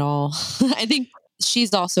genuine at all. I think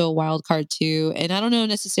she's also a wild card too. And I don't know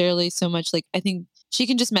necessarily so much, like, I think she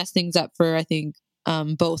can just mess things up for, I think,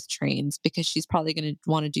 both trains, because she's probably going to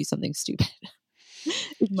want to do something stupid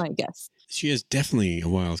is my guess. She is definitely a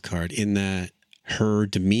wild card in that her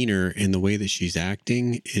demeanor and the way that she's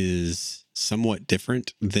acting is somewhat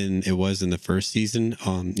different than it was in the first season.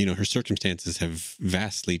 Her circumstances have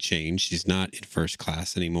vastly changed. She's not in first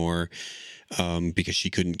class anymore because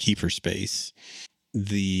she couldn't keep her space.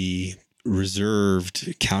 The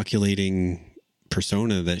reserved, calculating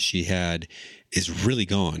persona that she had is really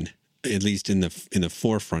gone, at least in the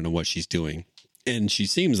forefront of what she's doing. And she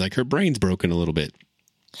seems like her brain's broken a little bit.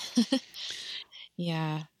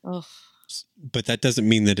 Yeah. Oh. But that doesn't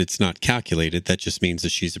mean that it's not calculated. That just means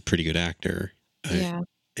that she's a pretty good actor. Yeah.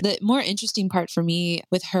 The more interesting part for me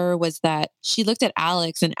with her was that she looked at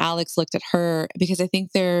Alex and Alex looked at her, because I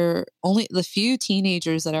think they're only the few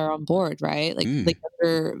teenagers that are on board, right? Like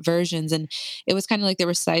younger versions. And it was kind of like they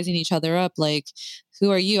were sizing each other up. Like, who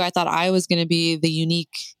are you? I thought I was going to be the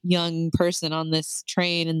unique young person on this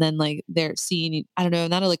train. And then like they're seeing, I don't know,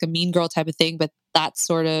 not like a mean girl type of thing, but that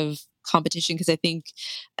sort of competition, because I think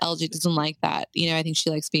LJ doesn't like that. I think she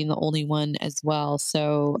likes being the only one as well.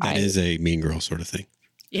 So that is a mean girl sort of thing.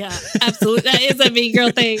 Yeah, absolutely. That is a mean girl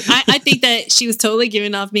thing. I think that she was totally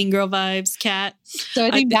giving off mean girl vibes, Kat. So I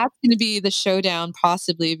think that's going to be the showdown,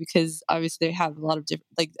 possibly, because obviously they have a lot of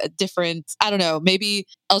different, I don't know, maybe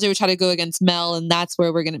LJ would try to go against Mel, and that's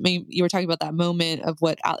where we're going to, you were talking about that moment of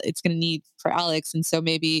what it's going to need for Alex. And so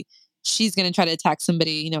maybe she's going to try to attack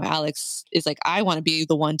somebody, Alex is like, I want to be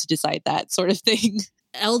the one to decide that sort of thing.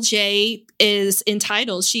 LJ is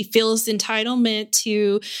entitled. She feels entitlement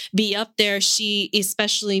to be up there. She,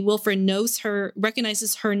 especially Wilford, knows her,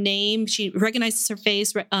 recognizes her name. She recognizes her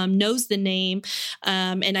face, knows the name.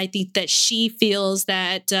 And I think that she feels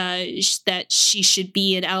that that she should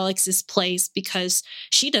be in Alex's place, because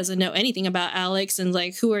she doesn't know anything about Alex. And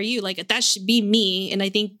like, who are you? Like, that should be me. And I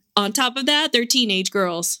think on top of that, they're teenage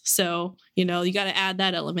girls. So, you got to add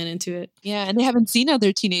that element into it. Yeah. And they haven't seen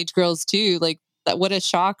other teenage girls too. Like, what a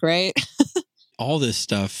shock, right? All this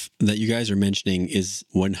stuff that you guys are mentioning is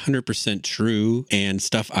 100% true and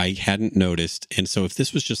stuff I hadn't noticed. And so if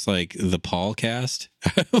this was just like the Paul cast,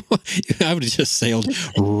 I would have just sailed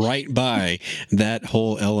right by that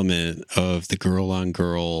whole element of the girl on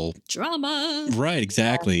girl drama. Right,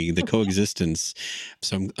 exactly. The coexistence.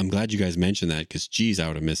 So I'm glad you guys mentioned that, because geez, I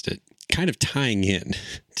would have missed it. Kind of tying in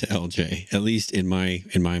to LJ, at least in my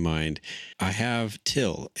mind, I have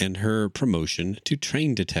Till and her promotion to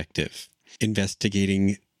train detective,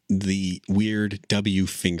 investigating the weird W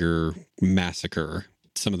finger massacre,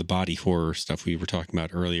 some of the body horror stuff we were talking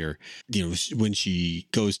about earlier. When she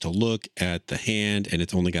goes to look at the hand and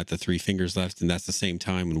it's only got the 3 fingers left, and that's the same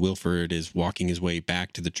time when Wilford is walking his way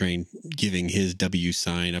back to the train, giving his W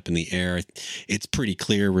sign up in the air. It's pretty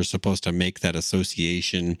clear we're supposed to make that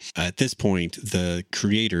association. At this point, the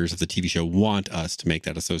creators of the TV show want us to make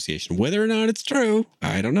that association. Whether or not it's true,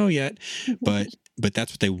 I don't know yet, but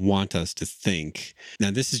that's what they want us to think.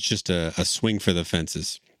 Now, this is just a swing for the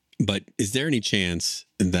fences. But is there any chance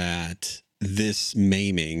that this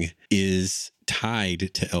maiming is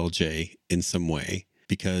tied to LJ in some way?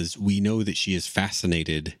 Because we know that she is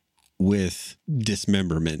fascinated with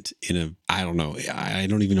dismemberment I don't know. I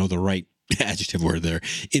don't even know the right adjective word there,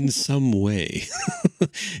 in some way.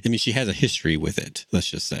 I mean, she has a history with it, let's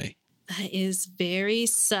just say. That is very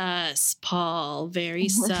sus, Paul. Very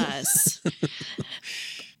sus.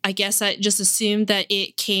 I guess I just assumed that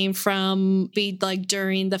it came from like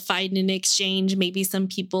during the fight and exchange. Maybe some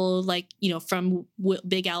people from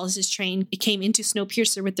Big Alice's train, it came into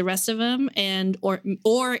Snowpiercer with the rest of them, and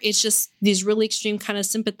or it's just these really extreme kind of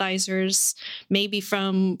sympathizers, maybe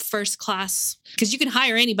from first class, because you can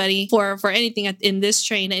hire anybody for anything in this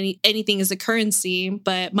train. Anything is a currency,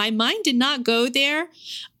 but my mind did not go there.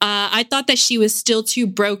 I thought that she was still too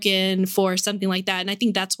broken for something like that, and I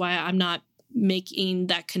think that's why I'm not making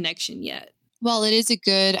that connection yet. Well, I think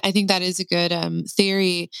that is a good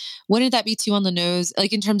theory. Wouldn't that be too on the nose?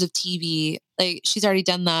 Like in terms of TV, like she's already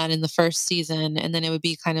done that in the first season, and then it would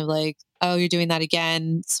be kind of like, oh, you're doing that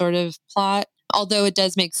again sort of plot. Although it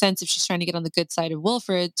does make sense if she's trying to get on the good side of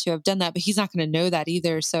Wilfred to have done that, but he's not going to know that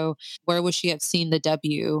either. So where would she have seen the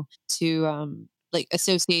W to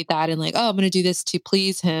associate that and like, oh, I'm going to do this to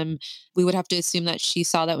please him? We would have to assume that she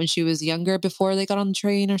saw that when she was younger before they got on the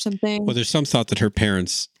train or something. Well, there's some thought that her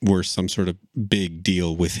parents were some sort of big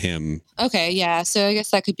deal with him. Okay, yeah. So I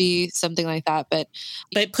guess that could be something like that. But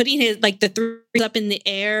putting his the three up in the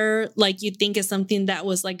air, like you'd think is something that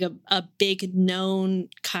was like a big known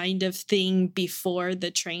kind of thing before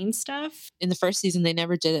the train stuff. In the first season, they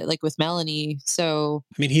never did it like with Melanie. So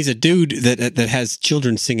I mean, he's a dude that has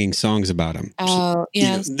children singing songs about him. Oh,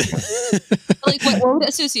 yeah. You know? Like what would the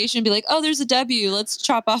association be like? Oh, there's a W. Let's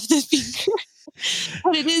chop off the finger.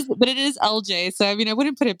 But it is LJ. So I mean, I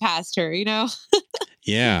wouldn't put it past her, you know?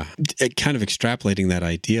 Yeah. Kind of extrapolating that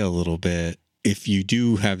idea a little bit. If you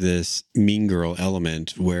do have this mean girl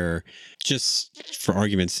element where, just for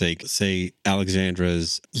argument's sake, say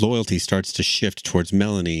Alexandra's loyalty starts to shift towards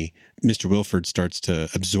Melanie, Mr. Wilford starts to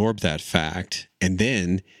absorb that fact, and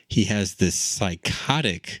then he has this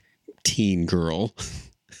psychotic teen girl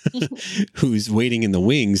who's waiting in the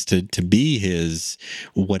wings to be his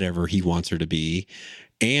whatever he wants her to be.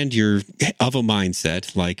 And you're of a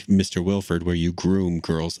mindset like Mr. Wilford, where you groom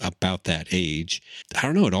girls about that age. I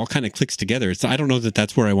don't know. It all kind of clicks together. I don't know that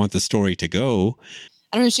that's where I want the story to go.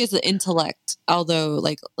 I don't know if she has the intellect, although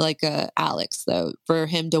like Alex, though, for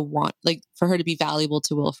him to want, like for her to be valuable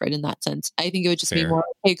to Wilfred in that sense. I think it would just be more,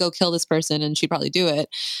 hey, go kill this person, and she'd probably do it.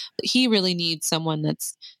 But he really needs someone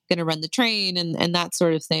that's going to run the train and that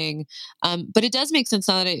sort of thing. But it does make sense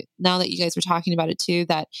now that you guys were talking about it too,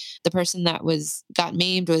 that the person that got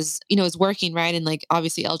maimed was working, right? And like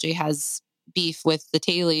obviously LJ has beef with the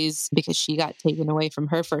Tayleys because she got taken away from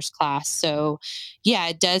her first class. So yeah,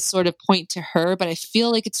 it does sort of point to her, but I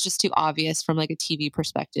feel like it's just too obvious from like a TV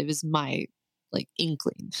perspective is my like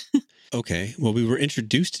inkling. Okay. Well, we were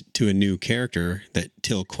introduced to a new character that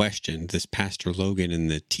Till questioned, this Pastor Logan in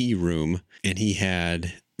the tea room, and he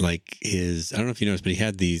had like I don't know if you noticed, but he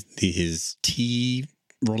had his tea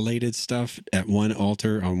related stuff at one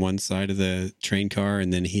altar on one side of the train car,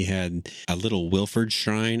 and then he had a little Wilford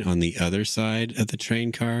shrine on the other side of the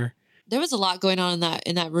train car. There was a lot going on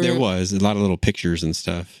in that room. There was a lot of little pictures and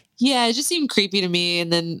stuff. Yeah, it just seemed creepy to me,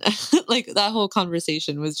 and then like that whole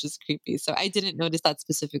conversation was just creepy. So I didn't notice that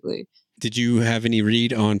specifically. Did you have any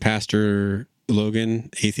read on Pastor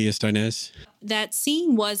Logan, Atheist Inez? That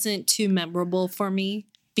scene wasn't too memorable for me,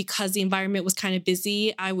 because the environment was kind of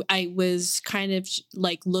busy. I was kind of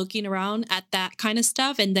like looking around at that kind of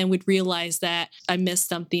stuff, and then would realize that I missed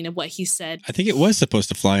something of what he said. I think it was supposed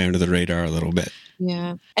to fly under the radar a little bit.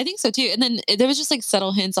 Yeah, I think so too. And then there was just like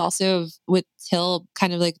subtle hints also with Till,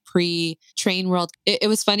 kind of like pre-train world. It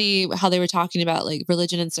was funny how they were talking about like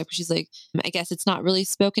religion and stuff. She's like, I guess it's not really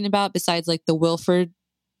spoken about besides like the Wilford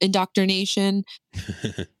indoctrination.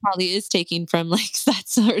 Probably is taking from like that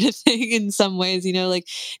sort of thing in some ways, like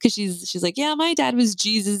because she's like, yeah, my dad was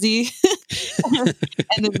Jesus-y. And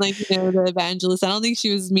then like the evangelist, I don't think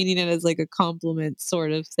she was meaning it as like a compliment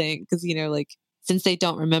sort of thing, because like since they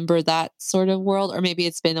don't remember that sort of world, or maybe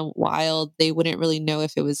it's been a while, they wouldn't really know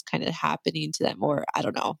if it was kind of happening to them, or I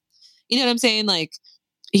don't know, you know what I'm saying? Like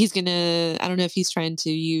I don't know if he's trying to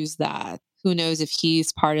use that. Who knows if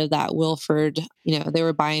he's part of that Wilford, they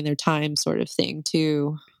were buying their time sort of thing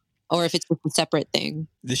too, or if it's a separate thing.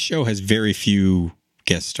 This show has very few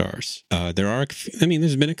guest stars.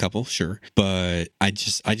 There's been a couple, sure, but I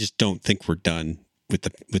just don't think we're done with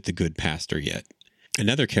the good pastor yet.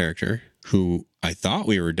 Another character who I thought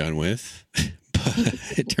we were done with, but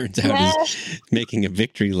it turns out is making a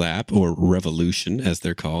victory lap, or revolution as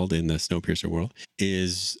they're called in the Snowpiercer world,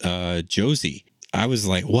 is Josie. I was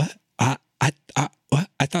like, what?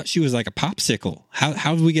 I thought she was like a popsicle.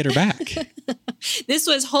 How did we get her back? This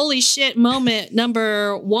was holy shit moment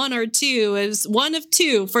number 1 or 2. It was one of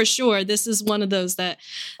 2 for sure. This is one of those that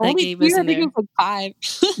gave us in there. I think it was 5.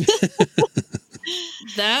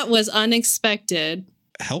 That was unexpected.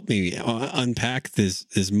 Help me unpack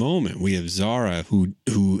this moment. We have Zara who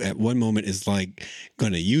at one moment is like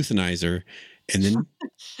going to euthanize her, and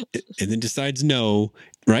then decides no.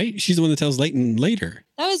 Right? She's the one that tells Leighton later.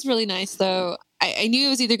 That was really nice, though. I knew it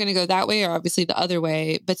was either going to go that way or obviously the other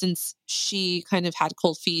way. But since she kind of had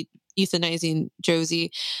cold feet euthanizing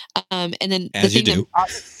Josie, and then as you do,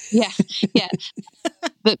 yeah.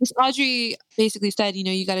 But Miss Audrey basically said,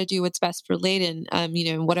 you got to do what's best for Leighton,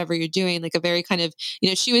 whatever you're doing, like a very kind of,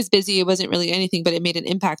 she was busy. It wasn't really anything, but it made an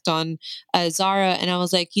impact on Zara. And I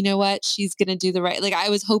was like, you know what? She's going to do the right, like I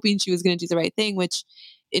was hoping she was going to do the right thing, which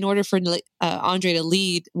in order for Andre to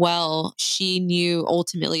lead well, she knew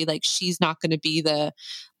ultimately like she's not going to be the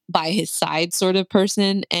by his side sort of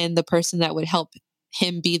person and the person that would help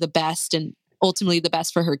him be the best and ultimately the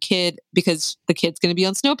best for her kid, because the kid's going to be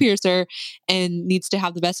on Snowpiercer and needs to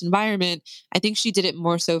have the best environment. I think she did it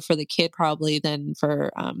more so for the kid probably than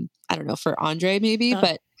for, I don't know, for Andre maybe,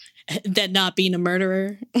 but that not being a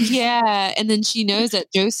murderer. Yeah. And then she knows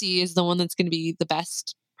that Josie is the one that's going to be the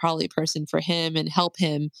best probably person for him and help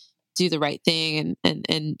him do the right thing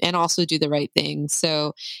and also do the right thing.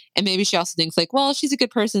 So, and maybe she also thinks like, well, she's a good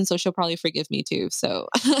person, so she'll probably forgive me too. So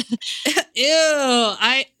Ew,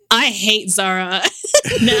 I hate Zara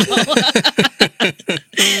now.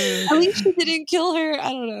 At least she didn't kill her. I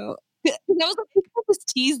don't know. I was like, people just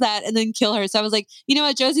tease that and then kill her. So I was like, you know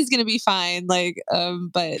what, Josie's gonna be fine. Like,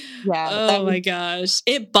 but yeah. Oh my gosh.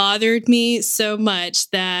 It bothered me so much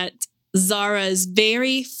that Zara's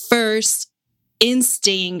very first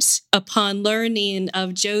instinct upon learning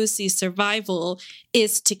of Josie's survival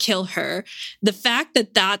is to kill her. The fact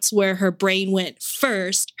that that's where her brain went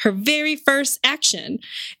first, her very first action,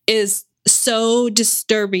 is so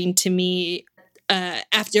disturbing to me.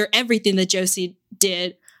 After everything that Josie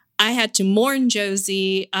did, I had to mourn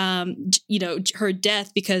Josie, her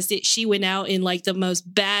death, because she went out in like the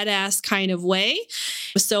most badass kind of way.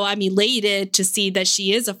 So I'm elated to see that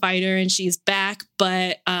she is a fighter and she's back.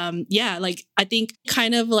 But I think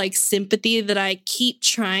kind of like sympathy that I keep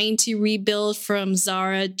trying to rebuild from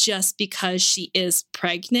Zara just because she is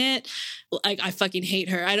pregnant. Like, I fucking hate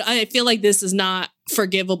her. I feel like this is not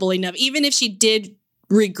forgivable enough. Even if she did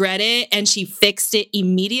regret it and she fixed it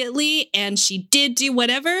immediately and she did do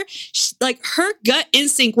whatever, like her gut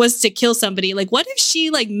instinct was to kill somebody. Like, what if she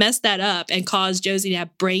like messed that up and caused Josie to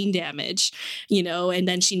have brain damage, and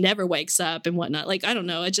then she never wakes up and whatnot? Like, I don't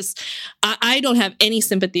know. I don't have any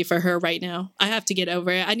sympathy for her right now. I have to get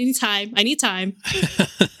over it. I need time.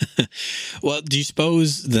 Well, do you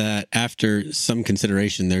suppose that after some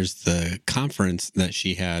consideration, there's the conference that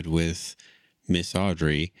she had with Miss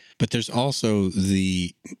Audrey, but there's also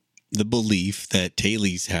the belief that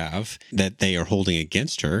Tailies have that they are holding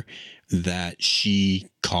against her, that she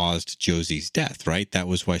caused Josie's death, right? That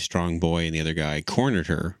was why Strong Boy and the other guy cornered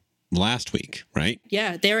her last week, right?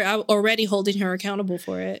 Yeah, they're already holding her accountable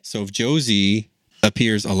for it. So if Josie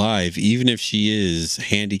appears alive, even if she is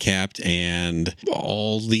handicapped and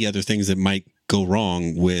all the other things that might go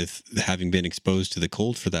wrong with having been exposed to the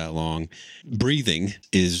cold for that long, breathing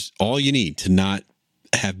is all you need to not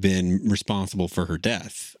have been responsible for her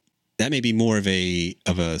death. That may be more of a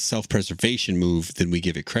self-preservation move than we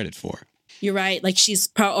give it credit for. You're right. Like, she's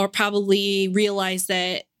probably realized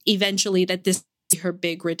that eventually that this her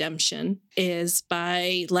big redemption is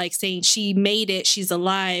by like saying she made it, she's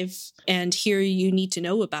alive, and here you need to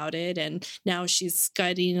know about it. And now she's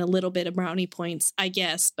getting a little bit of brownie points, I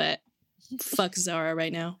guess, but fuck Zara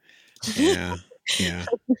right now. Yeah.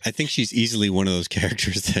 I think she's easily one of those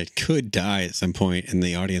characters that could die at some point and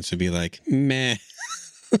the audience would be like, meh.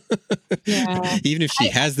 Yeah. Even if she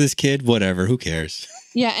has this kid, whatever, who cares?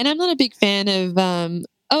 Yeah, and I'm not a big fan of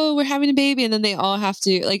we're having a baby, and then they all have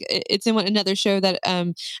to, like, it's in another show that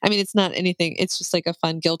it's not anything, it's just like a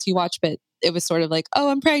fun guilty watch, but it was sort of like, oh,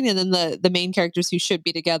 I'm pregnant, and the main characters who should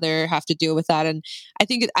be together have to deal with that. And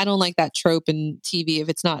I don't like that trope in TV if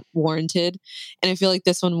it's not warranted, and I feel like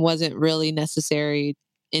this one wasn't really necessary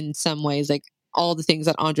in some ways, like all the things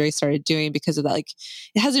that Andre started doing because of that. Like,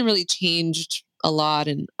 it hasn't really changed a lot,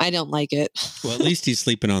 and I don't like it. Well, at least he's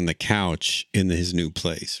sleeping on the couch in his new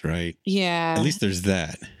place, right? Yeah. At least there's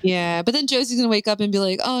that. Yeah, but then Josie's gonna wake up and be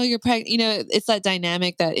like, "Oh, you're pregnant." It's that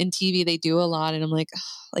dynamic that in TV they do a lot, and I'm like,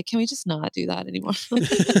 oh, like, can we just not do that anymore?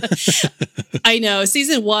 I know.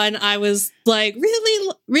 Season 1, I was like,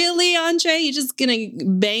 really, Andre? You're just gonna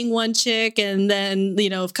bang one chick and then,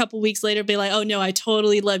 a couple weeks later be like, oh no, I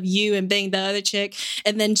totally love you, and bang the other chick.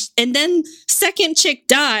 And then second chick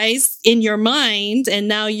dies in your mind, and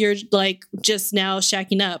now you're like just now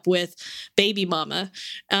shacking up with baby mama.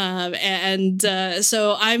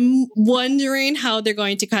 So I'm wondering how they're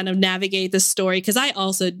going to kind of navigate the story, because I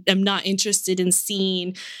also am not interested in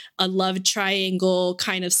seeing a love triangle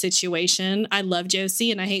kind of situation. I love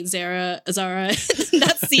Josie and I hate Zara.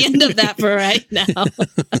 That's the end of that for right now.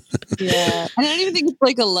 Yeah. I don't even think it's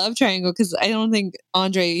like a love triangle, because I don't think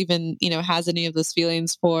Andre even, has any of those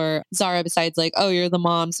feelings for Zara besides like, oh, you're the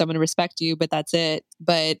mom, so I'm going to respect you, but that's it.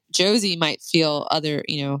 But Josie might feel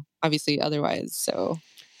obviously otherwise. So.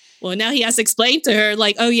 Well, now he has to explain to her,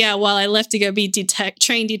 like, oh yeah, while I left to go be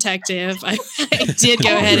trained detective, I did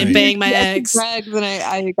go ahead and bang my ex. Drugs, and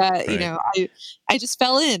I got, I just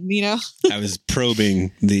fell in, I was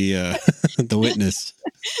probing the witness.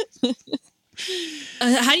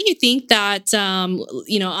 How do you think that,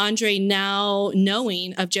 Andre, now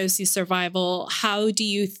knowing of Josie's survival, how do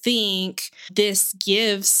you think this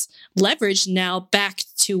gives leverage now back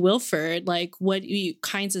to Wilford? Like, what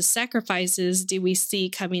kinds of sacrifices do we see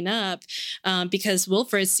coming up? Because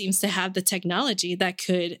Wilford seems to have the technology that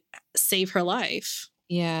could save her life.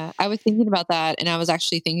 Yeah, I was thinking about that, and I was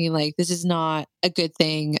actually thinking like, this is not a good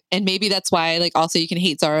thing, and maybe that's why like also you can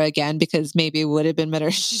hate Zara again, because maybe it would have been better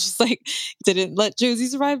if she just like didn't let Josie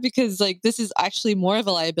survive, because like this is actually more of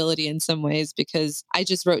a liability in some ways, because I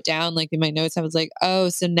just wrote down like in my notes, I was like, oh,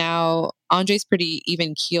 so now Andre's pretty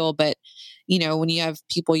even keel, but when you have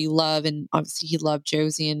people you love, and obviously he loved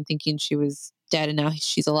Josie and thinking she was dead and now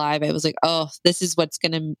she's alive, I was like, oh, this is what's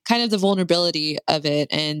going to kind of the vulnerability of it.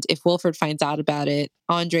 And if Wilford finds out about it,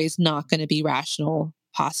 Andre's not going to be rational,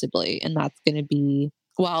 possibly. And that's going to be,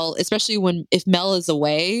 well, especially if Mel is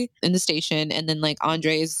away in the station, and then like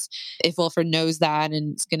if Wilford knows that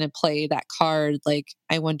and is going to play that card, like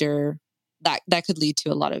I wonder that could lead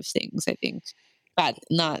to a lot of things, I think. Bad,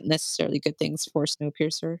 not necessarily good things for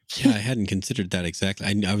Snowpiercer. Yeah, I hadn't considered that exactly.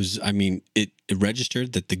 It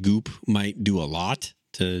registered that the goop might do a lot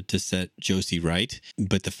to set Josie right,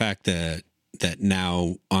 but the fact that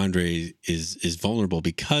now Andre is vulnerable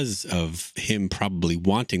because of him probably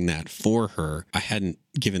wanting that for her, I hadn't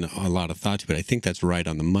given a lot of thought to it. I think that's right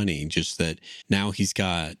on the money. Just that now he's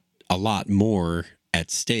got a lot more at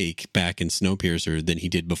stake back in Snowpiercer than he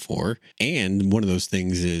did before, and one of those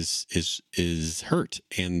things is hurt,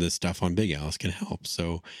 and the stuff on Big Alice can help.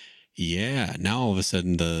 So yeah, now all of a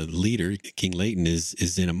sudden the leader, King Leighton,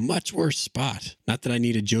 is in a much worse spot. Not that I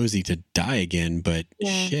needed Josie to die again, but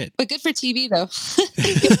shit. But good for TV though.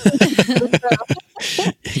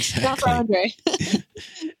 Exactly. Not for Andre.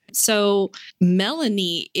 So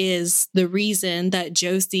Melanie is the reason that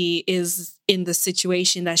Josie is in the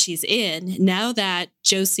situation that she's in. Now that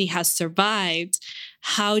Josie has survived,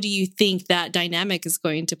 how do you think that dynamic is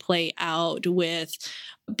going to play out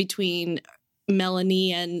between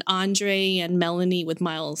Melanie and Andre, and Melanie with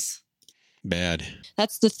Miles? Bad.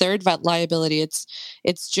 That's the third liability.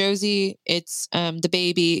 It's Josie, it's the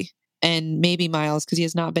baby, and maybe Miles, because he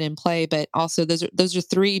has not been in play. But also those are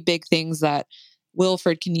three big things that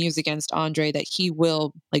Wilford can use against Andre, that he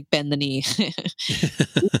will like bend the knee. So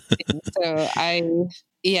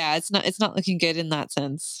it's not looking good in that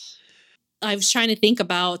sense. I was trying to think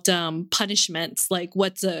about punishments, like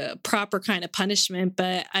what's a proper kind of punishment,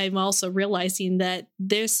 but I'm also realizing that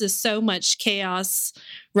there's just so much chaos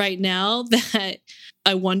right now that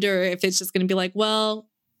I wonder if it's just going to be like, well,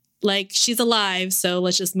 like she's alive, so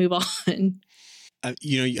let's just move on.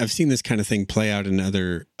 I've seen this kind of thing play out in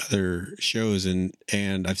other shows, and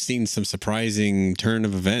I've seen some surprising turn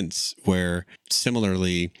of events where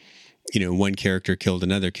similarly, one character killed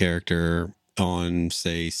another character on,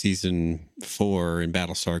 say, season 4 in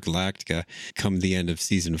Battlestar Galactica. Come the end of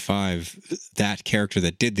season 5, that character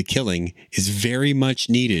that did the killing is very much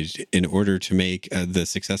needed in order to make the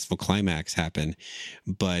successful climax happen.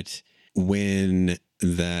 But when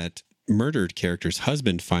that murdered character's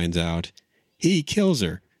husband finds out, he kills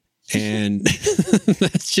her, and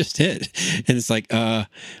that's just it. And it's like,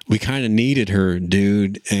 we kind of needed her,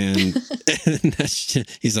 dude. And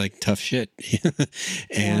he's like, tough shit.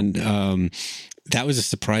 And that was a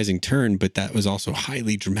surprising turn, but that was also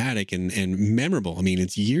highly dramatic and memorable. I mean,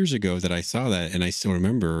 it's years ago that I saw that, and I still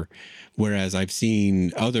remember. Whereas I've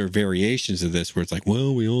seen other variations of this where it's like,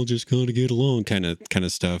 well, we all just got to get along kind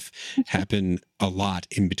of stuff happen a lot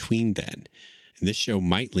in between then. And this show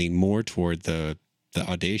might lean more toward the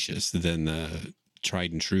audacious than the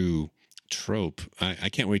tried and true trope. I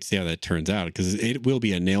can't wait to see how that turns out, because it will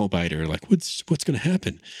be a nail biter. Like, what's going to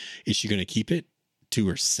happen? Is she going to keep it to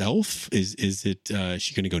herself? Is it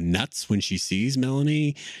she going to go nuts when she sees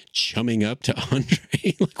Melanie chumming up to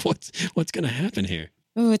Andre? Like, what's going to happen here?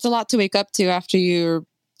 Oh, it's a lot to wake up to after you're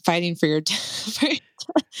fighting for your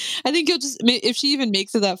I think you'll just, if she even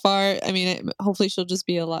makes it that far, I mean, hopefully she'll just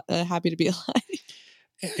be a lot happy to be alive.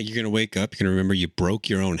 Yeah, you're going to wake up, you're going to remember you broke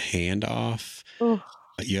your own hand off. Oh.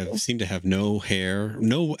 You seem to have no hair,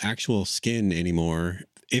 no actual skin anymore.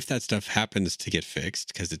 If that stuff happens to get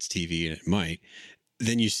fixed, because it's TV and it might,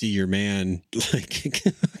 then you see your man like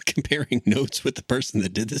comparing notes with the person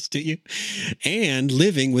that did this to you and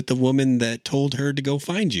living with the woman that told her to go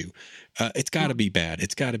find you. It's got to be bad.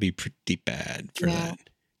 It's got to be pretty bad for that.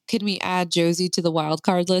 Can we add Josie to the wild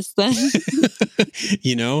card list then?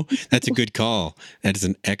 That's a good call. That is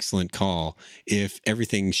an excellent call. If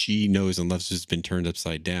everything she knows and loves has been turned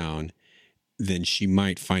upside down, then she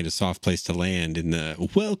might find a soft place to land in the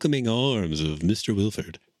welcoming arms of Mr.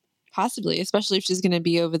 Wilford. Possibly, especially if she's going to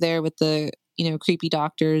be over there with the, creepy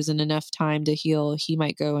doctors and enough time to heal. He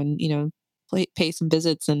might go and, pay some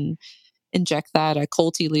visits and inject that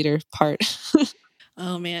culty leader part.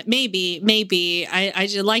 Oh man, maybe. I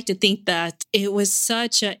just like to think that it was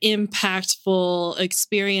such an impactful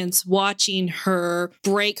experience watching her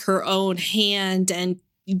break her own hand and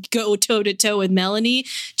go toe to toe with Melanie.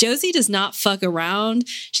 Josie does not fuck around.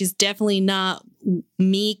 She's definitely not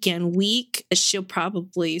meek and weak. She'll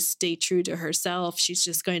probably stay true to herself. She's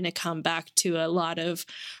just going to come back to a lot of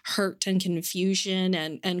hurt and confusion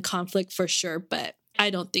and conflict for sure. But I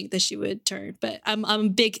don't think that she would turn, but I'm a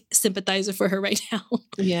big sympathizer for her right now.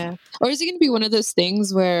 Yeah. Or is it going to be one of those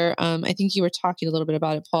things where I think you were talking a little bit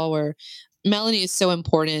about it, Paul, where Melanie is so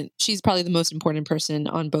important. She's probably the most important person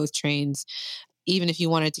on both trains. Even if you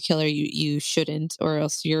wanted to kill her, you shouldn't, or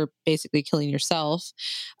else you're basically killing yourself.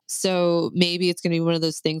 So maybe it's going to be one of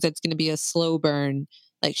those things that's going to be a slow burn.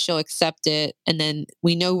 Like she'll accept it. And then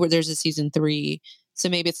we know where there's a season 3. So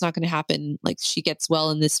maybe it's not going to happen. Like she gets well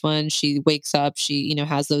in this one. She wakes up, she,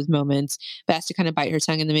 has those moments, but has to kind of bite her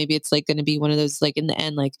tongue. And then maybe it's like going to be one of those, like in the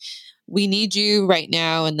end, like we need you right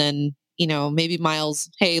now. And then, maybe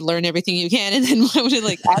Miles, hey, learn everything you can. And then I would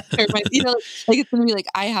like ask her, like it's going to be like,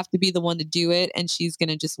 I have to be the one to do it. And she's going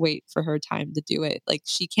to just wait for her time to do it. Like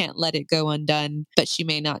she can't let it go undone, but she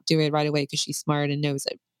may not do it right away because she's smart and knows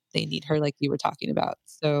that they need her, like you were talking about.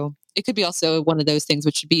 So it could be also one of those things,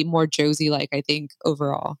 which should be more Josie-like, I think,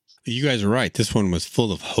 overall. You guys are right. This one was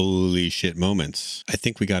full of holy shit moments. I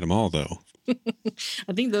think we got them all, though.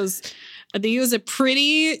 I think it was a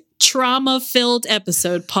pretty trauma-filled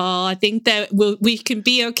episode, Paul. I think that we can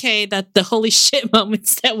be okay that the holy shit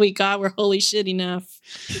moments that we got were holy shit enough.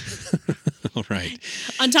 All right.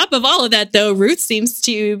 On top of all of that, though, Ruth seems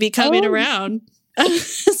to be coming around.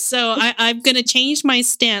 So I'm going to change my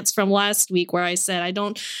stance from last week where I said I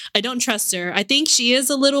don't trust her. I think she is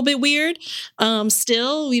a little bit weird.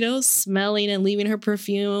 Still, smelling and leaving her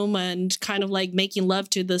perfume and kind of like making love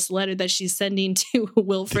to this letter that she's sending to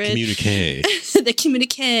Wilfred. The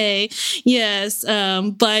communique. Yes.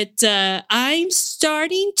 But I'm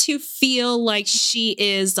starting to feel like she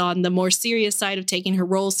is on the more serious side of taking her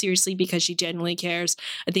role seriously because she genuinely cares.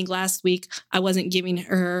 I think last week I wasn't giving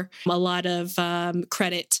her a lot of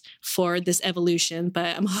credit for this evolution,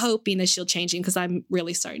 but I'm hoping that she'll change because I'm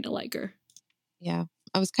really starting to like her. Yeah,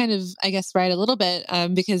 I was kind of, I guess, right a little bit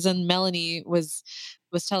because then Melanie was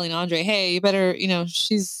telling Andre, hey, you better,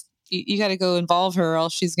 you got to go involve her or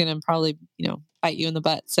else she's going to probably, bite you in the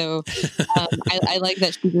butt. So I like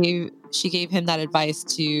that she gave him that advice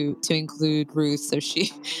to include Ruth. So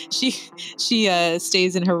she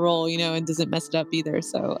stays in her role, and doesn't mess it up either.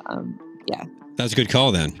 So yeah. That was a good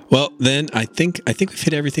call then. Well, then I think we've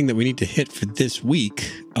hit everything that we need to hit for this week.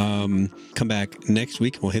 Come back next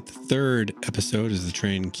week and we'll hit the 3rd episode as the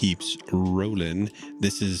train keeps rolling.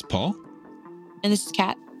 This is Paul. And this is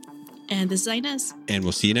Kat. And this is Inez. And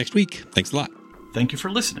we'll see you next week. Thanks a lot. Thank you for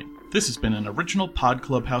listening. This has been an original Pod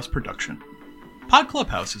Clubhouse production. Pod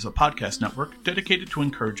Clubhouse is a podcast network dedicated to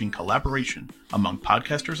encouraging collaboration among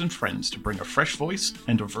podcasters and friends to bring a fresh voice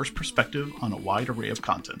and diverse perspective on a wide array of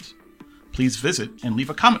content. Please visit and leave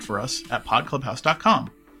a comment for us at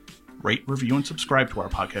podclubhouse.com. Rate, review, and subscribe to our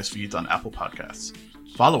podcast feeds on Apple Podcasts.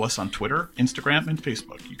 Follow us on Twitter, Instagram, and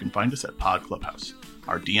Facebook. You can find us at Pod Clubhouse.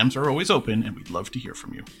 Our DMs are always open, and we'd love to hear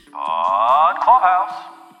from you. Pod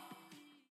Clubhouse.